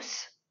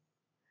mouse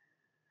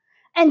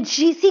and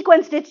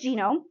sequenced its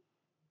genome,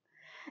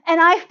 and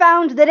I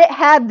found that it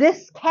had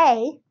this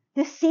K,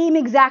 the same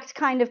exact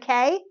kind of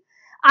K,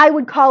 I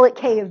would call it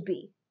K of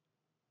B.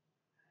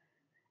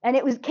 And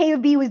it was K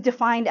of B was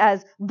defined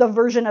as the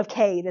version of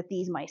K that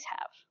these mice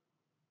have.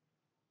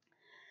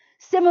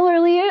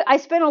 Similarly, I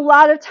spent a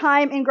lot of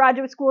time in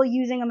graduate school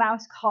using a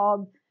mouse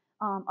called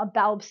a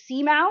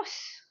Balb-C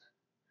mouse.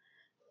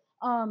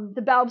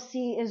 The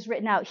Balb-C is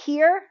written out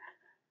here.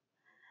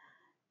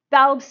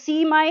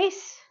 Balb-C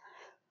mice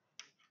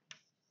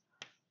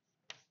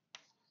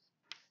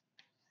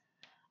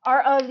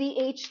are of the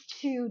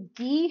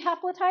H2D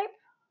haplotype.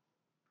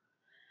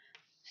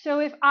 So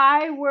if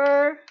I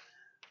were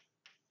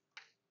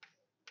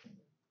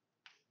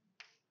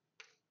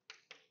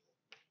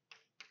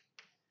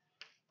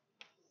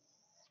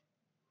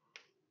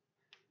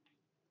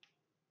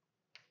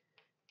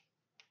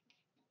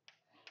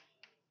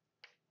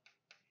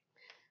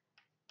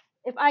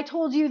if I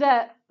told you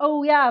that,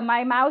 oh yeah,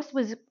 my mouse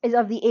is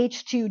of the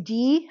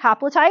H2D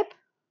haplotype,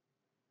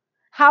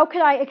 how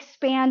could I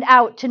expand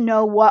out to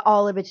know what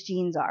all of its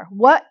genes are?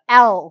 What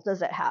L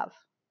does it have?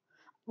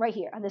 Right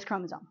here on this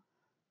chromosome.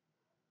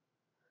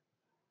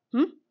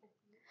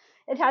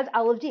 It has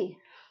L of D.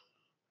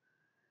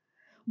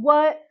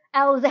 What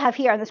L does it have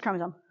here on this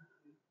chromosome?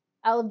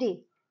 L of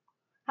D.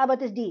 How about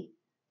this D?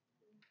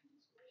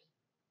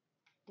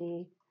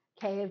 D.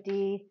 K of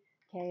D.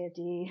 K of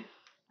D.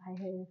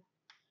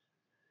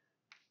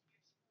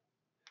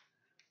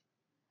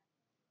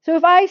 So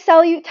if I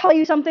tell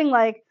you something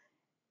like,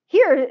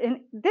 here,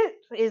 this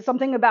is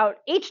something about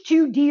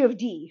H2D of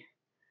D.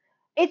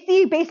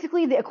 It's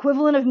basically the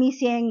equivalent of me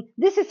saying,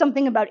 this is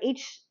something about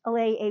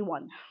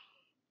HLA-A1.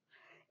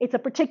 It's a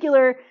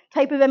particular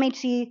type of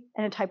MHC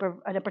and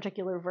a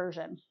particular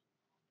version.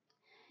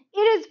 It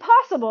is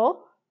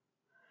possible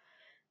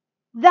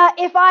that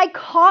if I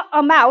caught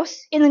a mouse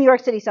in the New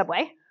York City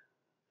subway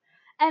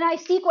and I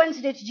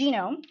sequenced its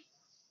genome,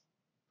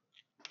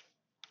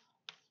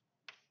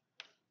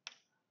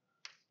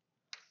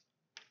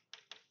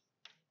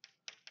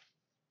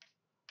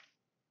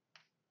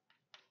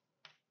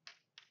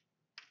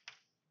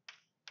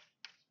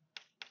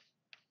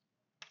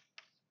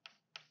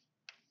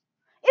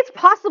 it's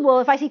possible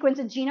if I sequenced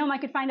its genome, I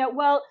could find out,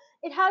 well,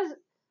 it has,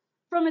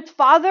 from its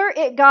father,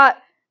 it got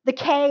the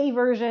K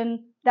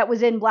version that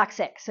was in black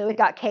 6, so it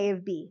got K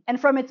of B.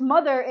 And from its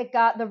mother, it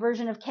got the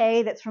version of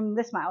K that's from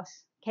this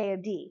mouse, K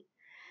of D.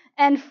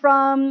 And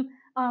from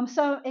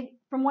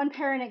one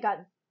parent, it got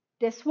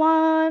this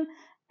one,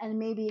 and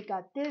maybe it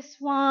got this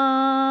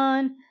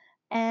one,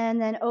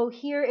 and then, oh,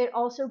 here it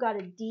also got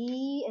a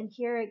D, and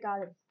here it got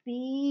a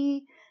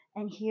B,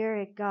 and here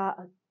it got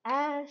a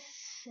S,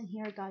 and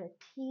here I got a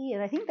T,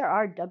 and I think there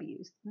are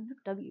W's. I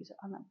have W's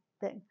on that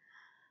thing.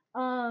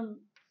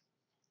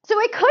 So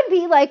it could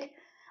be like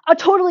a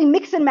totally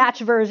mix and match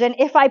version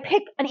if I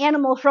pick an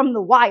animal from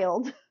the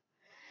wild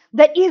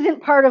that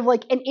isn't part of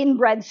like an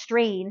inbred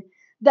strain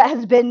that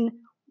has been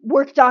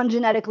worked on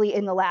genetically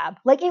in the lab.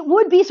 Like it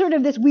would be sort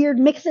of this weird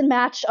mix and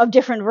match of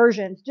different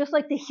versions, just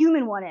like the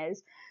human one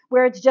is,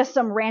 where it's just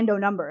some rando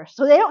number.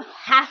 So they don't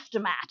have to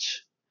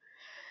match.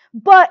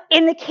 But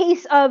in the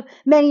case of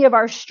many of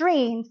our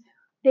strains,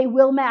 they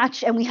will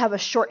match, and we have a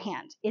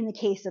shorthand in the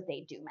case that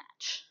they do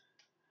match.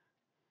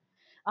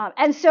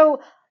 And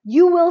so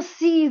you will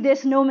see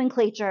this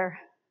nomenclature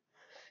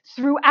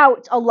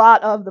throughout a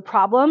lot of the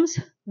problems.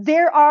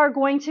 There are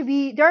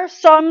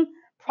some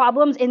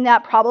problems in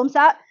that problem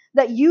set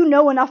that you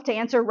know enough to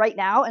answer right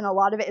now, and a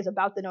lot of it is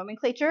about the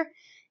nomenclature.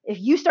 If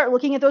you start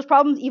looking at those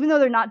problems, even though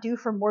they're not due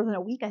for more than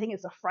a week, I think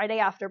it's the Friday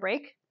after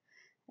break,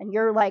 and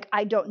you're like,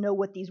 I don't know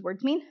what these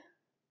words mean,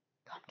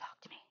 come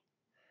talk to me.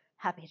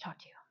 Happy to talk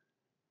to you.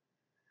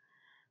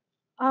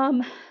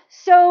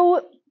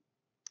 So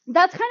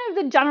that's kind of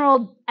the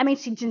general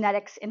MHC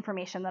genetics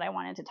information that I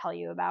wanted to tell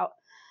you about.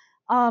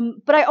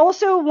 But I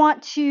also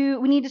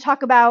we need to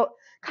talk about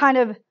kind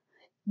of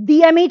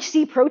the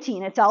MHC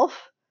protein itself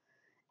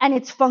and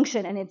its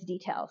function and its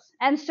details.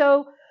 And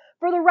so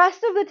for the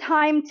rest of the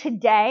time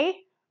today,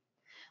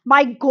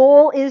 my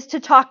goal is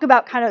to talk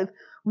about kind of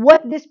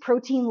what this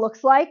protein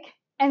looks like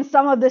and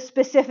some of the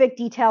specific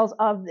details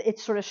of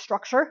its sort of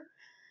structure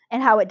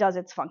and how it does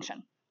its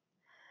function.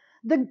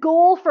 The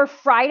goal for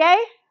Friday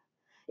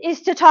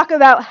is to talk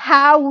about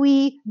how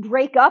we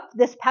break up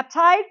this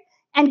peptide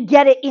and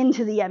get it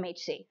into the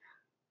MHC.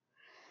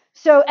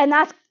 So, and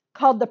that's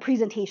called the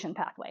presentation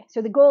pathway.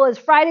 So the goal is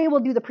Friday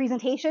we'll do the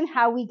presentation,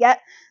 how we get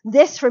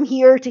this from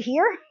here to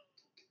here.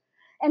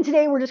 And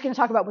today we're just going to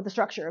talk about what the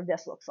structure of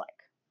this looks like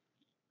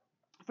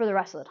for the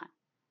rest of the time.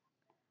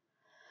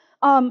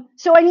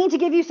 So I need to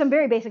give you some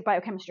very basic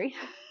biochemistry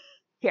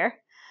here.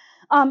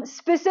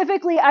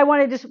 Specifically, I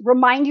want to just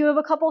remind you of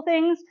a couple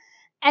things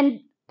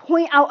and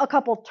point out a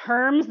couple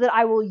terms that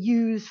I will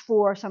use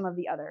for some of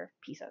the other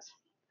pieces.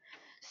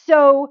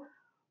 So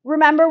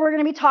remember, we're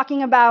going to be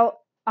talking about,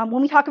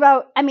 when we talk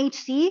about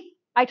MHC,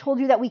 I told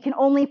you that we can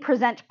only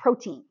present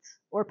proteins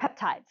or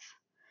peptides.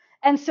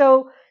 And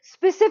so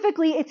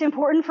specifically, it's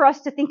important for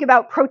us to think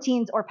about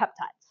proteins or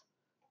peptides.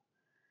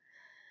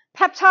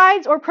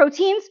 Peptides or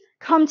proteins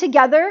come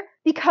together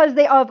because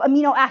they have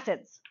amino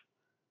acids.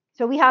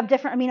 So we have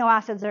different amino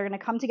acids that are going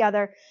to come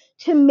together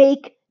to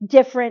make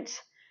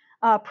different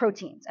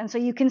proteins. And so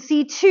you can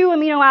see two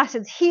amino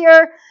acids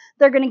here.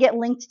 They're going to get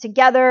linked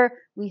together.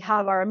 We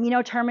have our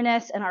amino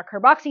terminus and our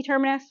carboxy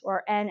terminus,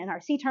 or N and our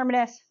C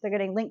terminus. They're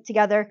getting linked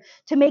together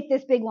to make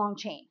this big long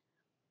chain.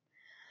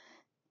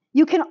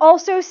 You can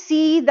also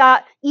see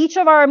that each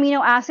of our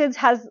amino acids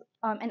has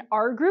an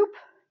R group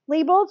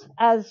labeled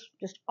as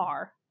just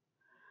R.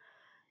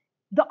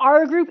 The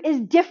R group is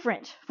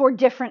different for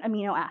different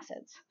amino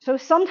acids. So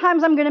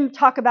sometimes I'm going to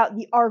talk about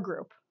the R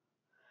group.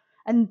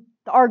 And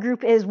the R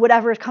group is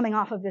whatever is coming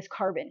off of this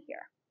carbon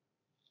here.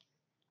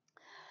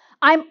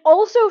 I'm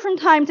also from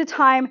time to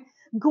time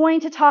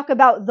going to talk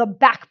about the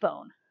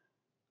backbone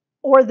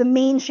or the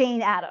main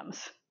chain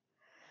atoms.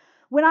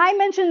 When I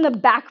mention the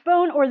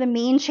backbone or the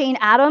main chain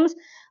atoms,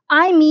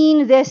 I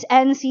mean this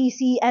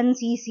NCC,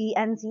 NCC,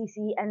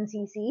 NCC,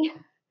 NCC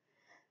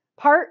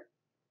part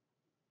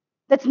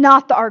that's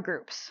not the R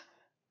groups.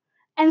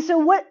 And so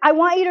what I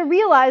want you to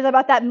realize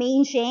about that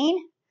main chain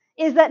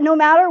is that no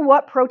matter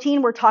what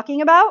protein we're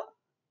talking about,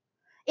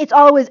 it's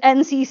always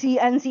NCC,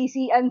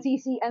 NCC,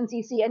 NCC,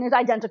 NCC, and it's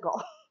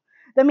identical.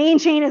 The main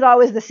chain is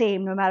always the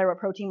same no matter what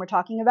protein we're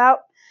talking about.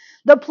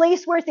 The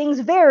place where things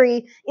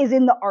vary is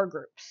in the R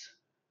groups.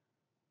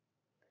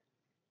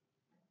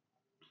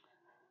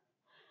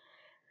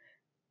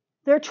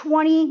 There are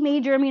 20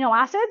 major amino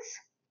acids,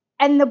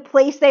 and the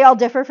place they all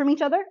differ from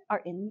each other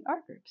are in the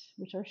R groups,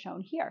 which are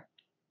shown here.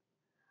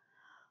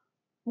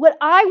 What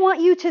I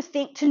want you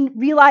to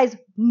realize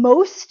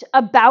most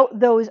about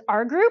those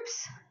R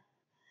groups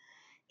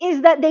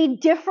is that they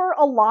differ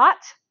a lot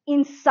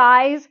in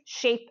size,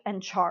 shape,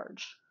 and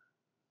charge.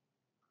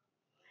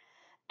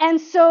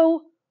 And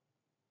so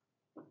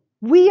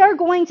we are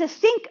going to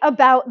think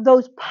about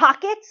those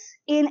pockets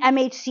in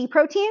MHC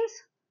proteins,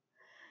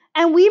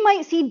 and we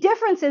might see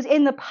differences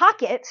in the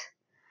pocket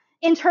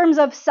in terms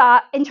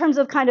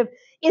of kind of,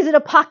 is it a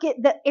pocket,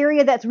 that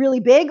area that's really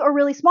big or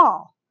really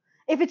small?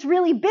 If it's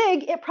really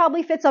big, it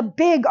probably fits a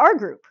big R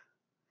group.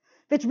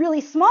 If it's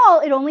really small,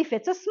 it only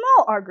fits a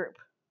small R group.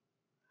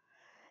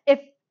 If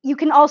you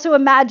can also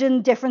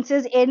imagine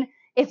differences in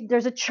if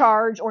there's a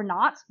charge or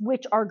not,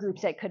 which R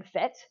groups it could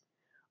fit,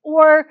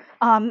 or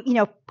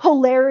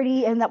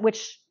polarity and that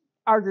which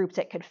R groups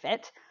it could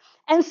fit.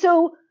 And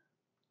so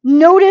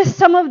notice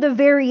some of the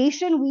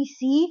variation we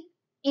see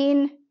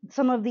in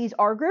some of these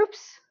R groups,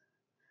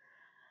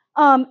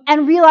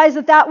 and realize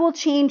that that will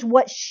change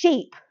what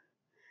shape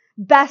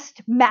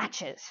best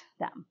matches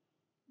them.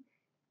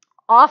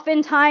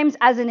 Oftentimes,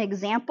 as an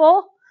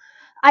example,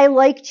 I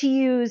like to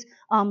use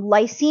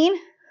lysine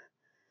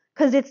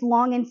because it's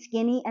long and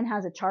skinny and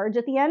has a charge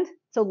at the end.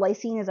 So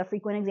lysine is a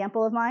frequent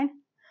example of mine.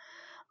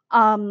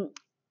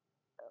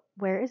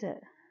 Where is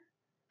it?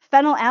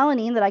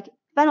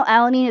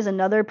 Phenylalanine is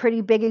another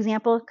pretty big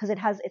example because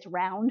it's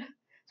round.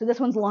 So this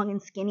one's long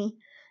and skinny,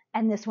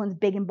 and this one's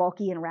big and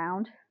bulky and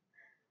round.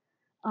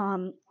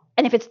 And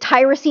if it's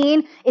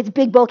tyrosine, it's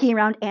big, bulky, and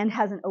round, and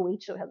has an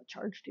OH, so it has a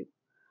charge too.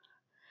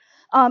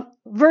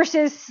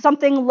 Versus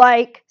something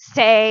like,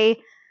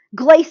 say,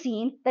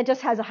 glycine that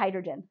just has a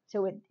hydrogen,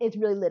 so it's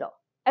really little.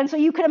 And so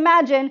you could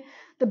imagine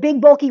the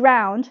big, bulky,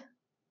 round,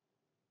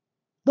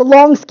 the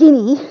long,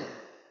 skinny,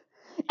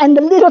 and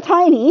the little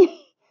tiny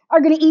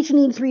are going to each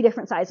need 3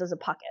 different sizes of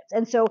pockets.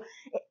 And so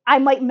I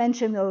might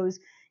mention those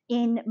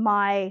in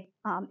my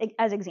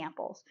as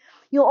examples.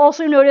 You'll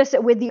also notice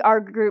that with the R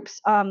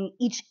groups,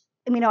 each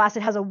amino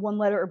acid has a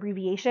 1-letter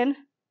abbreviation.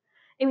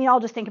 I mean,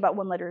 I'll just think about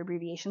 1-letter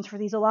abbreviations for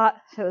these a lot.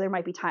 So there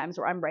might be times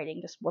where I'm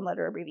writing just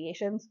 1-letter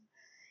abbreviations.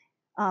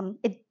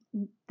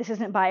 This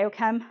isn't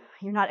biochem.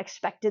 You're not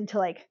expected to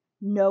like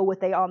know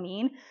what they all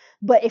mean.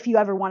 But if you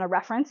ever want a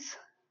reference,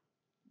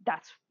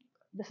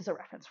 this is a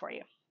reference for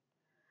you.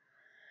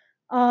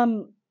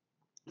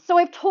 So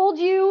I've told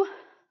you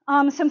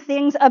some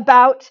things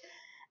about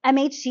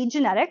MHC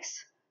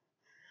genetics,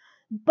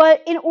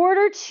 but in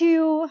order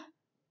to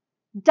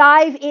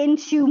dive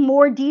into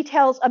more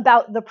details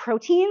about the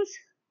proteins,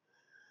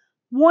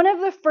 one of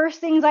the first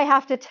things I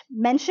have to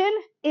mention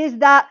is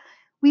that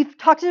we've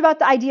talked about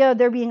the idea of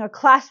there being a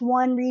class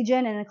 1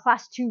 region and a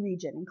class 2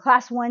 region, and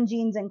class 1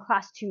 genes and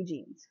class 2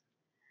 genes.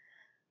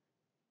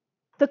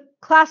 The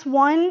class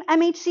 1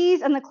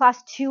 MHCs and the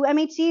class 2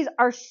 MHCs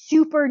are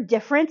super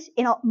different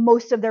in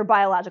most of their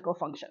biological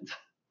functions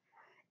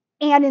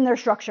and in their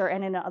structure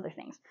and in other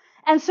things.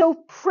 And so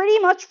pretty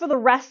much for the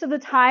rest of the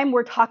time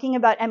we're talking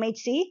about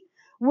MHC,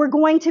 we're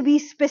going to be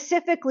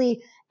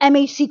specifically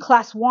MHC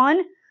class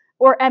 1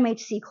 or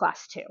MHC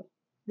class 2.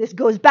 This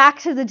goes back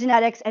to the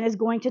genetics and is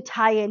going to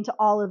tie into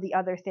all of the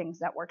other things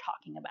that we're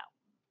talking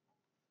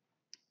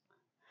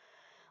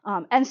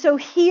about. And so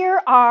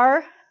here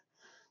are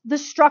the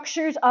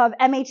structures of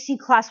MHC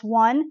class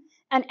 1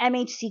 and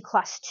MHC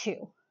class 2.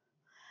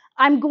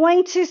 I'm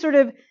going to sort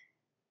of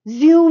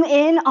zoom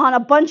in on a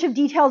bunch of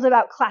details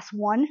about class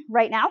 1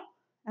 right now.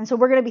 And so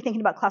we're going to be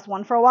thinking about class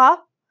 1 for a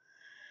while.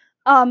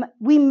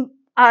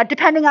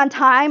 Depending on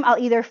time, I'll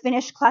either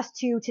finish class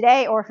 2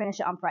 today or finish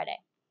it on Friday.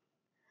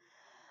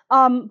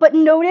 But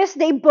notice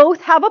they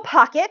both have a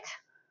pocket.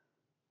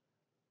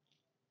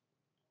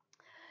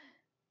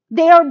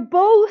 They are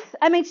both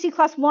MHC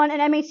class 1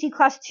 and MHC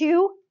class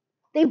 2.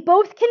 They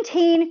both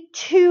contain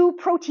 2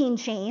 protein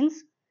chains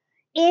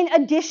in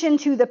addition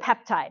to the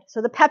peptide.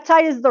 So the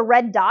peptide is the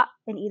red dot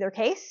in either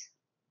case.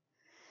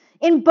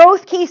 In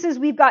both cases,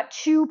 we've got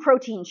 2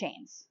 protein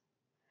chains.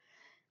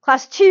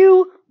 Class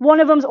 2,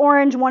 one of them's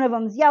orange, one of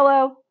them's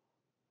yellow.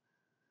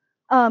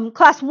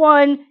 Class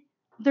 1,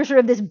 there's sort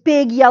of this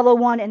big yellow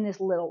one and this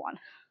little one.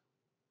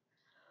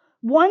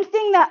 One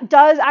thing that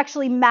does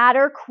actually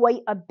matter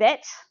quite a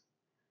bit,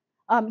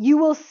 you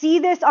will see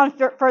this on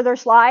further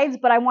slides,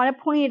 but I want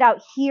to point it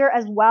out here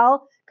as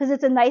well because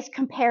it's a nice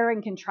compare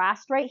and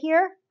contrast right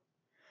here.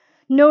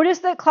 Notice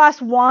that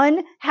class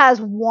 1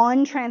 has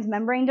 1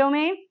 transmembrane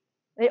domain.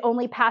 It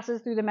only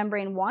passes through the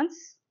membrane once.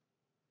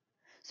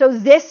 So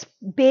this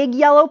big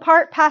yellow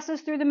part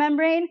passes through the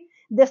membrane.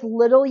 This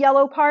little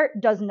yellow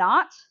part does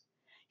not.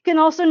 You can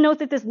also note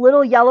that this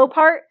little yellow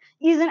part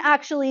isn't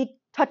actually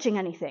touching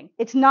anything.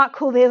 It's not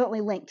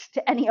covalently linked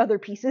to any other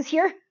pieces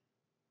here.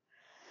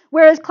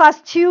 Whereas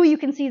class 2, you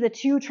can see the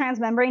 2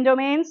 transmembrane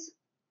domains.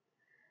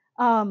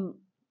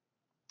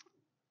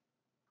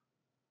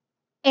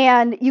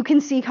 And you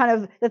can see kind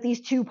of that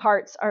these 2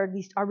 parts are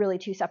really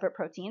 2 separate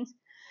proteins.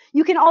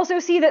 You can also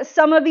see that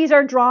some of these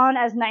are drawn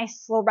as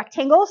nice little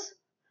rectangles.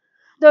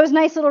 Those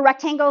nice little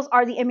rectangles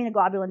are the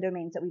immunoglobulin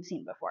domains that we've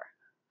seen before.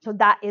 So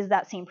that is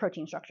that same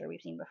protein structure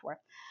we've seen before.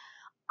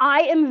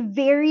 I am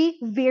very,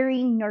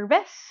 very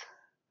nervous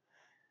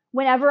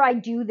whenever I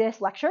do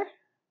this lecture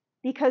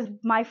because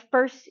my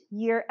first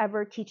year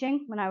ever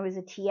teaching when I was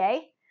a TA,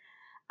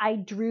 I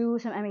drew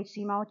some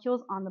MHC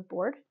molecules on the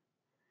board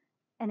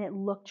and it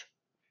looked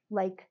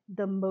like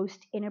the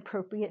most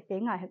inappropriate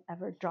thing I have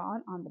ever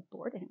drawn on the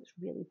board, and it was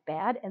really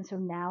bad. And so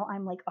now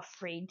I'm like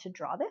afraid to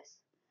draw this.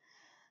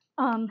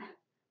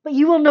 But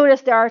you will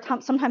notice there are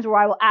sometimes where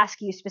I will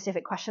ask you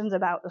specific questions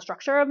about the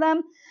structure of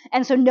them.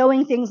 And so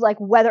knowing things like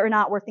whether or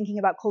not we're thinking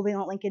about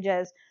covalent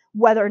linkages,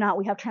 whether or not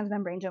we have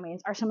transmembrane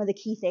domains are some of the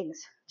key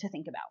things to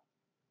think about.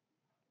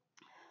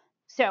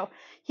 So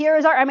here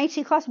is our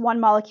MHC class 1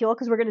 molecule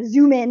because we're going to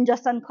zoom in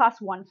just on class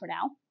 1 for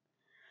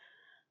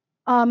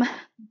now.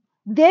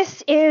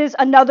 This is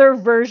another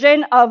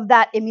version of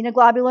that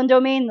immunoglobulin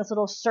domain, this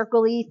little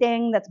circle-y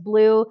thing that's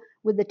blue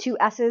with the 2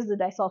 S's, the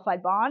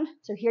disulfide bond.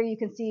 So here you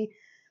can see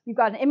we've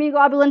got an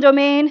immunoglobulin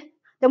domain.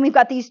 Then we've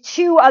got these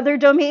 2 other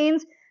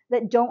domains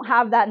that don't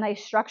have that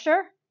nice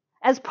structure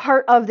as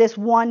part of this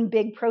one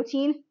big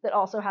protein that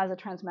also has a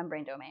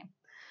transmembrane domain.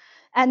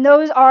 And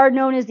those are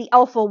known as the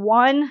alpha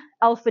 1,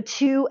 alpha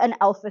 2, and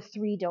alpha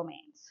 3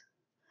 domains.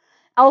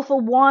 Alpha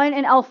 1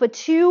 and alpha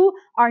 2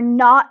 are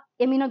not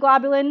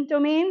immunoglobulin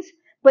domains,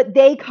 but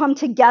they come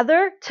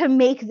together to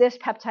make this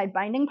peptide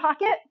binding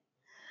pocket.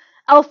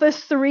 Alpha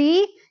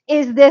 3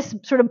 is this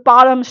sort of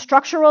bottom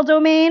structural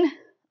domain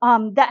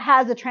that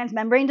has a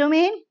transmembrane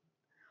domain.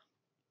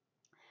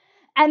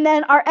 And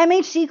then our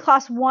MHC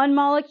class 1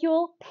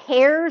 molecule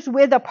pairs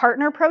with a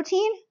partner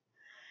protein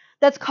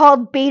that's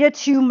called beta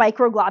 2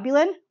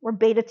 microglobulin, or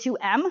beta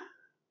 2M.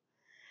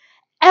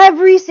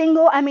 Every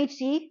single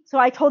MHC, so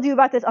I told you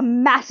about this, a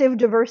massive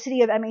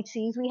diversity of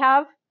MHCs we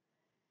have,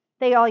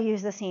 they all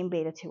use the same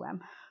beta 2M.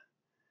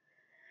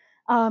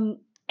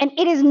 And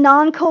it is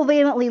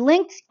non-covalently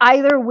linked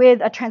either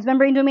with a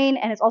transmembrane domain,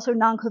 and it's also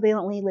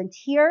non-covalently linked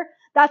here.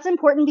 That's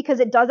important because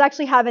it does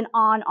actually have an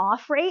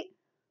on-off rate.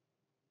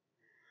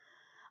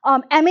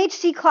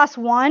 MHC class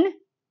 1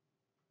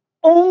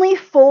 only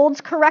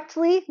folds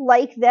correctly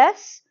like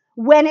this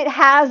when it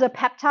has a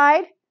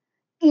peptide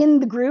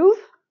in the groove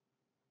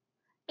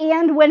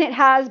and when it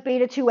has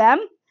beta 2M.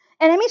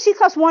 And MHC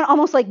class 1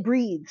 almost like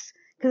breathes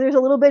because there's a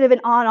little bit of an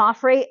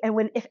on-off rate, and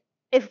when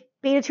if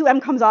beta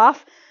 2M comes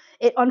off,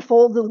 it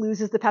unfolds and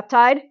loses the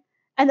peptide,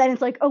 and then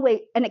it's like, oh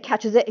wait, and it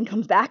catches it and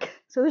comes back.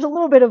 So there's a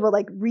little bit of a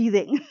like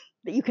breathing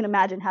that you can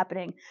imagine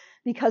happening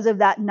because of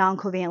that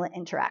non-covalent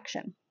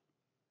interaction.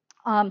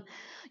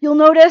 You'll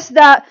notice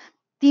that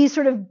these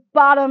sort of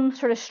bottom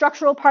sort of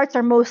structural parts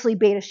are mostly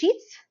beta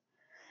sheets,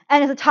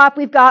 and at the top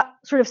we've got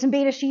sort of some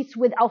beta sheets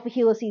with alpha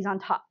helices on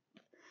top.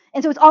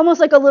 And so it's almost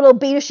like a little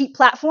beta sheet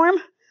platform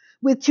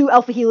with 2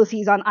 alpha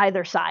helices on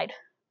either side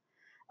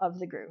of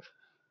the groove.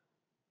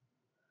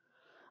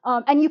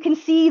 And you can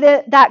see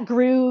that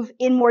groove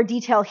in more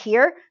detail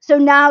here. So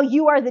now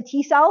you are the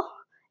T cell,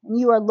 and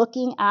you are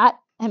looking at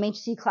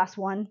MHC class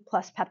 1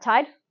 plus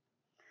peptide.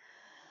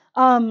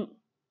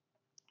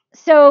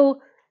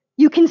 So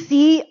you can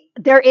see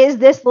there is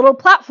this little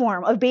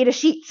platform of beta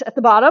sheets at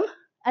the bottom,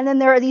 and then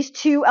there are these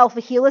 2 alpha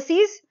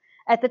helices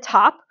at the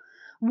top.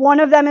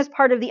 One of them is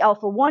part of the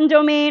alpha 1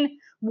 domain,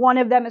 one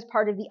of them is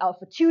part of the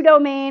alpha 2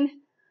 domain.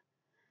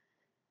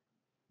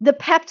 The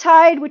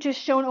peptide, which is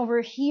shown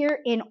over here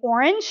in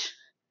orange,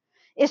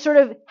 is sort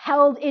of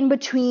held in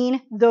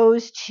between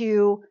those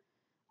two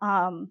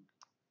alpha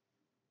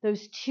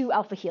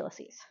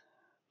helices.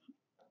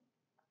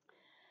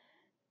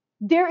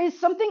 There is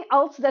something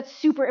else that's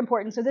super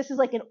important. So this is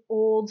like an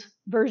old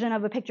version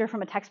of a picture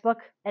from a textbook,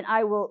 and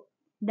I will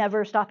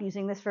never stop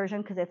using this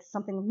version because it's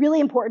something really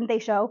important they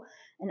show,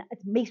 and it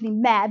makes me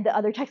mad that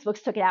other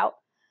textbooks took it out.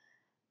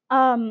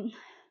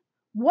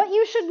 What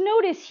you should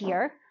notice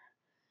here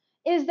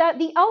is that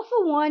the alpha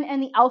 1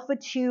 and the alpha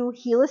 2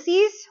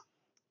 helices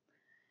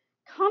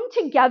come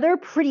together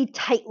pretty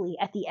tightly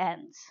at the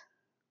ends.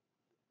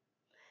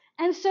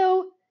 And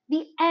so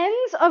the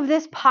ends of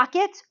this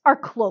pocket are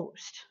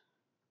closed.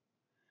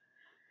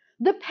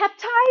 The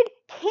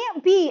peptide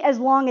can't be as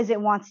long as it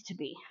wants to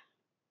be.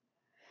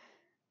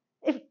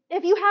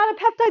 If you had a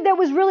peptide that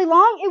was really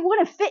long, it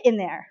wouldn't fit in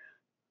there.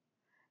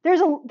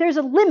 There's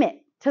a limit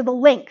to the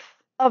length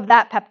of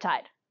that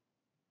peptide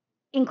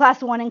in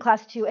class 1 and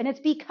class 2, and it's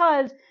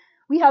because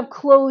we have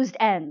closed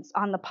ends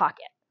on the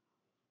pocket.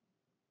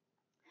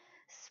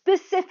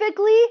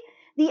 Specifically,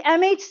 the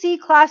MHC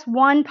class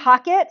 1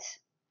 pocket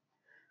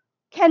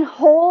can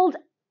hold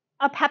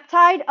a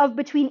peptide of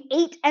between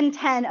 8 and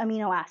 10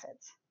 amino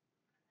acids.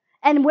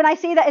 And when I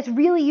say that, it's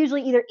really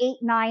usually either 8,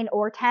 9,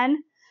 or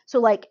 10. So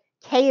like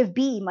K of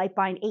B might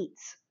bind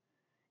 8s,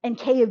 and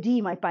K of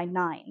D might bind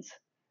 9s.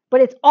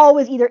 But it's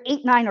always either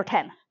 8, 9, or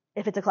 10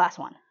 if it's a class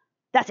 1.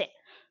 That's it.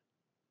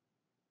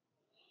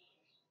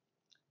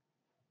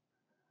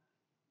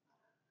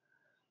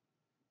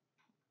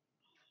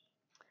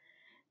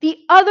 The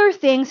other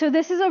thing, so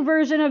this is a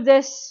version of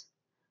this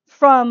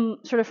from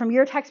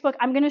your textbook.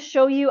 I'm going to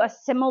show you a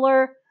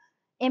similar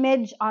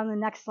image on the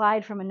next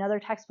slide from another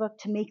textbook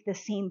to make the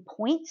same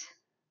point,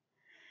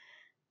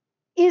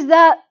 is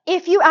that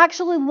if you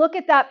actually look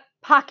at that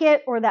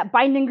pocket or that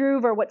binding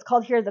groove, or what's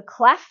called here the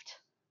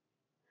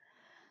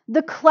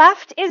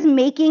cleft is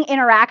making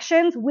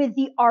interactions with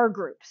the R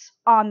groups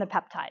on the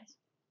peptides.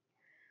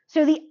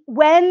 So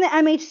when the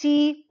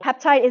MHC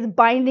peptide is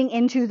binding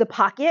into the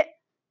pocket,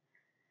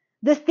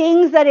 the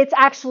things that it's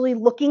actually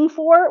looking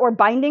for or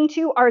binding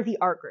to are the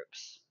R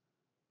groups.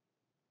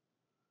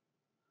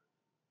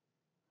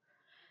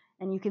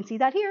 And you can see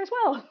that here as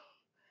well.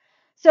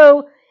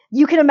 So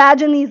you can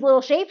imagine these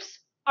little shapes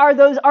are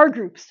those R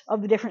groups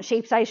of the different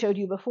shapes I showed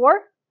you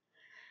before.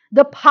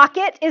 The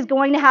pocket is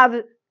going to have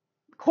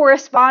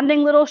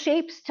corresponding little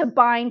shapes to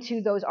bind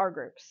to those R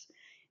groups.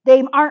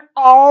 They aren't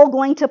all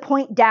going to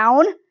point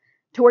down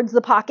towards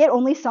the pocket,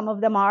 only some of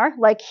them are.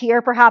 Like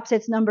here, perhaps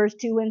it's numbers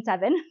 2 and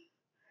 7.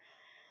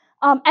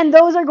 And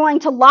those are going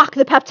to lock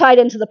the peptide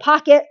into the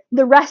pocket.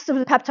 The rest of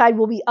the peptide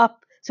will be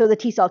up so the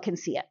T cell can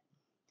see it.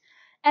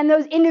 And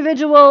those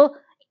individual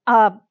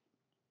amino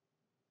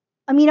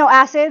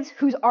acids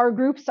whose R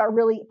groups are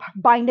really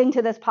binding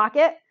to this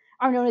pocket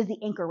are known as the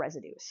anchor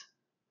residues.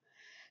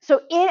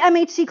 So in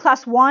MHC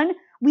class 1,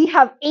 we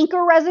have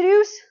anchor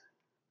residues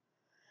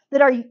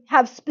that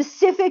have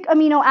specific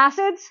amino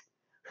acids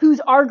whose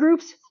R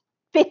groups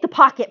fit the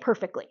pocket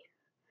perfectly.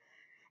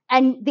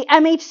 And the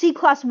MHC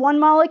class 1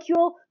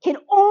 molecule can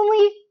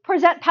only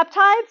present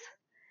peptides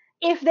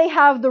if they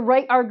have the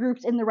right R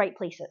groups in the right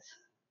places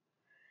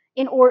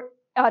in order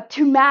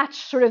to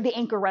match sort of the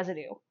anchor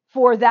residue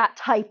for that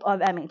type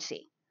of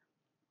MHC.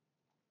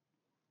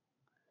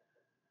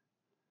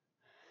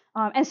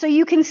 And so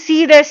you can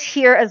see this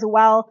here as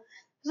well.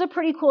 This is a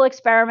pretty cool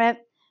experiment.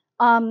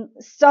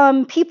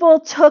 Some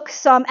people took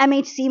some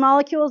MHC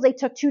molecules. They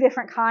took 2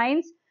 different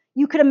kinds.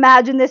 You could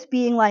imagine this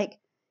being like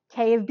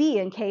K of B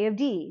and K of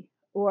D,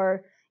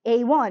 or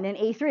A1 and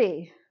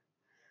A3,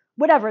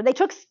 whatever. They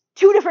took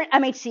 2 different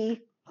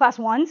MHC class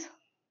 1s,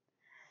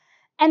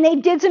 and they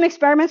did some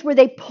experiments where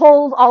they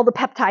pulled all the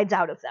peptides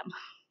out of them.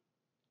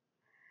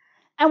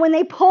 And when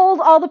they pulled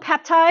all the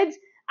peptides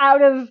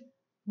out of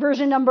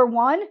version number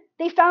 1,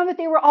 they found that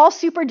they were all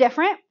super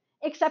different,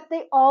 except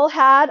they all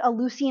had a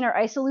leucine or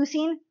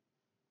isoleucine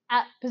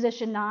at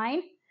position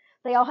 9.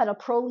 They all had a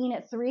proline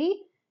at 3,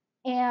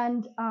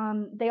 and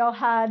they all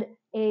had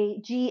a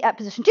G at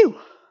position 2,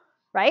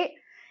 right?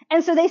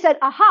 And so they said,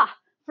 aha,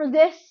 for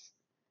this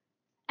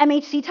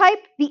MHC type,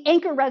 the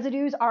anchor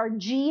residues are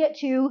G at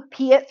 2,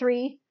 P at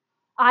 3,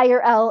 I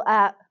or L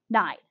at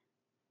 9.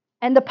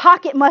 And the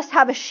pocket must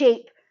have a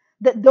shape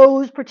that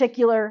those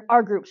particular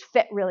R groups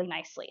fit really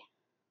nicely.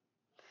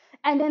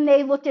 And then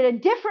they looked at a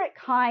different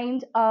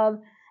kind of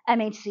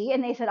MHC,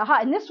 and they said, aha,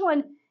 and this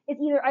one is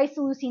either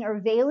isoleucine or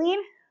valine,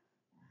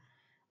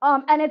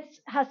 and it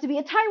has to be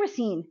a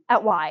tyrosine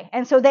at Y.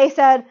 And so they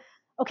said,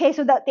 okay,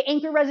 so that the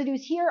anchor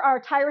residues here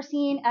are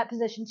tyrosine at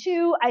position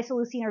 2,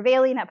 isoleucine or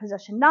valine at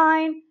position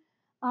 9,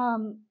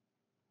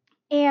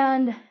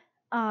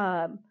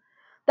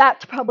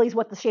 that probably is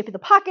what the shape of the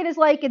pocket is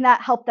like, and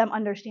that helped them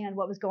understand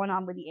what was going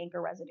on with the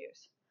anchor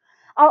residues.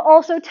 I'll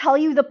also tell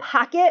you the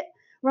pocket.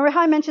 Remember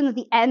how I mentioned that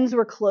the ends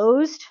were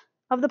closed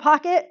of the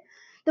pocket?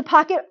 The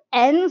pocket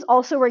ends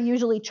also are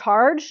usually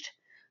charged.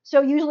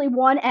 So usually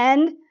one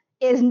end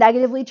is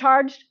negatively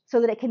charged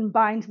so that it can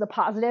bind to the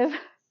positive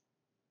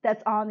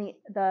that's on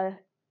the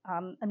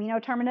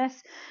amino terminus.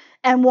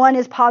 And one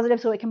is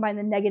positive so it can bind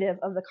the negative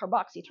of the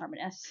carboxy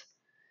terminus.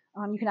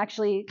 You can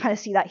actually kind of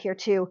see that here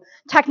too.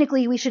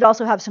 Technically, we should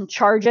also have some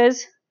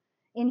charges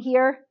in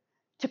here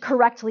to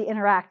correctly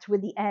interact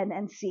with the N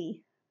and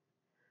C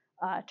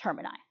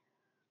termini.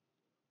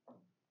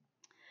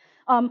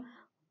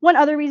 One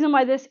other reason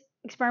why this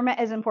experiment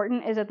is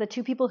important is that the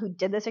 2 people who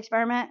did this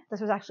experiment, this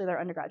was actually their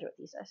undergraduate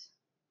thesis,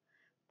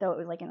 though it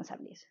was like in the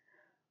 70s.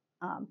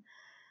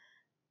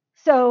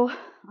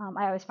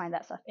 I always find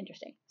that stuff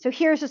interesting. So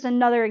here's just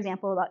another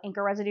example about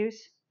anchor residues.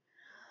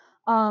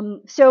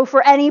 So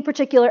for any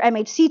particular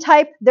MHC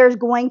type, there's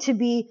going to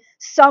be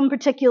some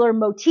particular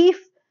motif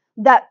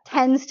that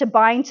tends to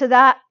bind to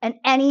that, and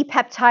any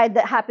peptide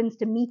that happens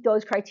to meet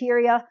those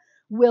criteria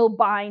will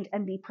bind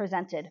and be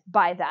presented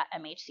by that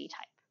MHC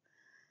type.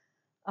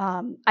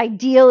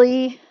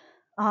 Ideally,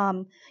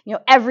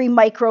 every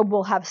microbe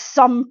will have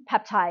some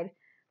peptide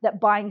that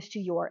binds to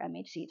your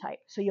MHC type,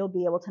 so you'll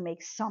be able to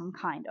make some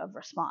kind of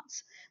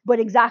response. But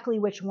exactly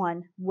which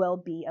one will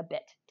be a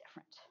bit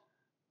different.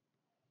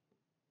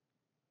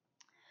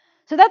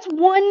 So that's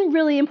one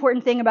really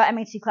important thing about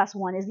MHC class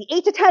 1 is the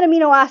 8 to 10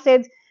 amino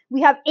acids.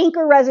 We have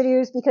anchor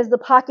residues because the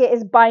pocket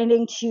is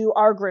binding to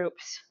our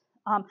groups.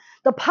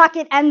 The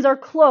pocket ends are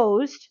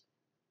closed.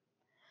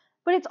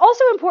 But it's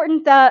also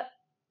important that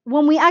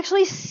when we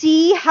actually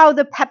see how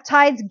the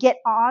peptides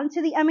get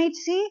onto the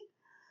MHC,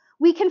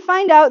 we can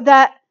find out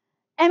that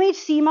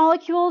MHC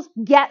molecules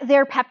get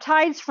their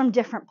peptides from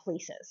different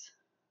places.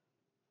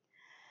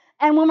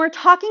 And when we're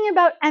talking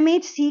about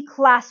MHC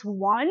class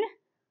 1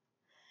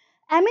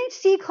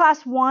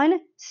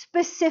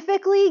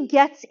 specifically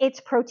gets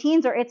its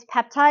proteins or its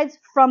peptides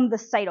from the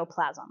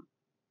cytoplasm.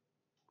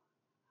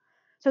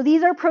 So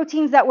these are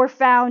proteins that were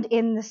found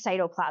in the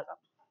cytoplasm.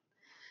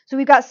 So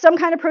we've got some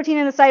kind of protein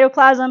in the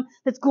cytoplasm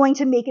that's going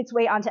to make its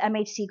way onto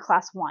MHC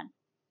class 1.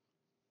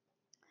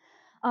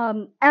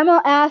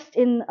 Emma asked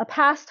in a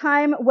past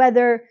time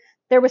whether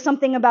there was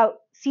something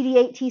about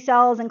CD8 T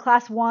cells in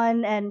class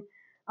 1 and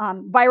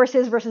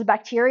viruses versus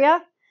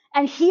bacteria.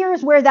 And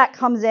here's where that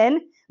comes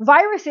in.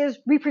 Viruses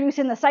reproduce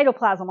in the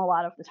cytoplasm a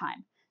lot of the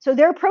time. So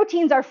their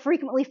proteins are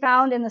frequently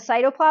found in the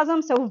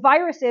cytoplasm. So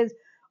viruses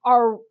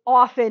are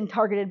often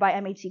targeted by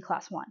MHC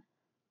class 1.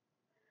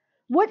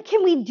 What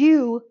can we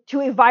do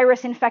to a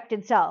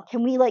virus-infected cell?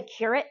 Can we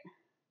cure it?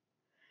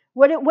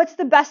 What's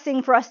the best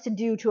thing for us to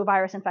do to a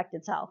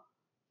virus-infected cell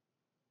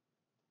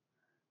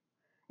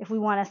if we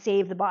want to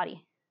save the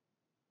body?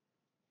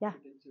 Yeah.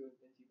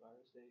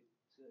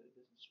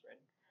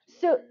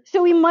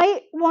 So we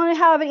might want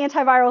to have an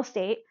antiviral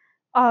state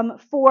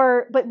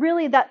but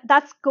really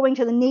that's going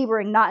to the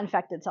neighboring not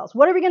infected cells.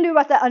 What are we going to do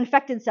about that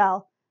infected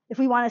cell if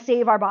we want to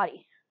save our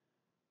body?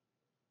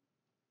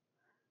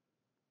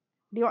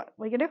 What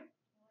are you going to do?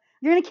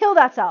 You're going to kill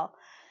that cell.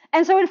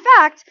 And so in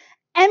fact,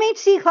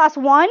 MHC class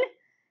 1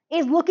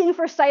 is looking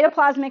for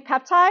cytoplasmic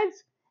peptides,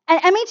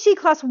 and MHC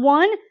class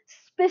 1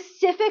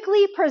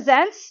 specifically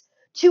presents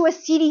to a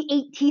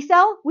CD8 T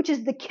cell, which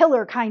is the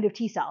killer kind of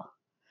T cell,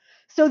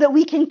 so that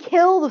we can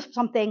kill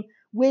something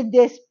with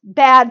this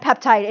bad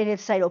peptide in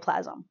its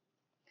cytoplasm.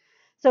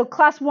 So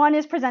class 1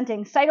 is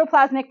presenting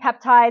cytoplasmic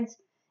peptides,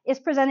 is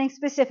presenting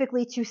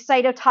specifically to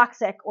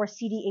cytotoxic or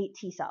CD8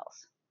 T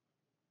cells.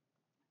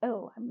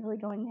 Oh, I'm really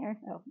going there.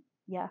 Oh,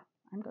 yeah,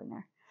 I'm going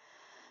there.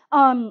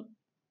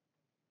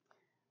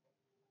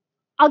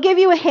 I'll give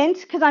you a hint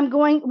because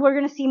we're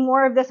going to see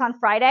more of this on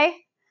Friday.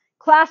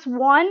 Class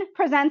 1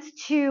 presents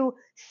to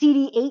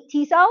CD8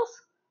 T cells.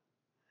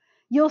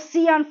 You'll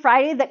see on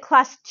Friday that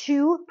class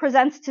 2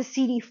 presents to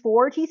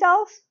CD4 T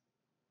cells.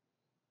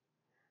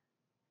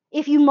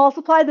 If you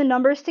multiply the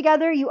numbers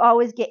together, you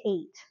always get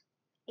 8.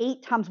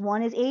 8 times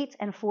 1 is 8,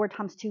 and 4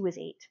 times 2 is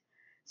 8.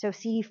 So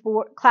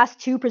CD4, class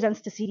 2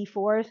 presents to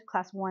CD4s,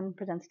 class 1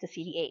 presents to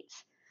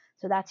CD8s.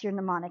 So that's your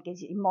mnemonic,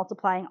 is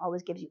multiplying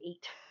always gives you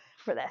 8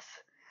 for this.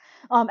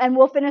 And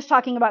we'll finish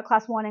talking about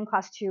class 1 and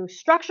class 2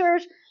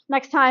 structures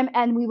next time,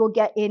 and we will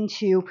get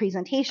into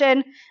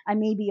presentation. I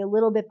may be a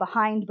little bit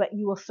behind, but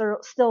you will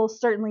still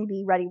certainly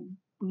be ready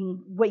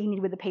what you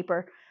need with the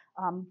paper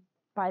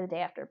by the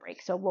day after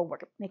break. So we'll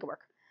make it work.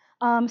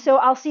 So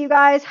I'll see you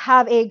guys.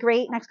 Have a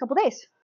great next couple days.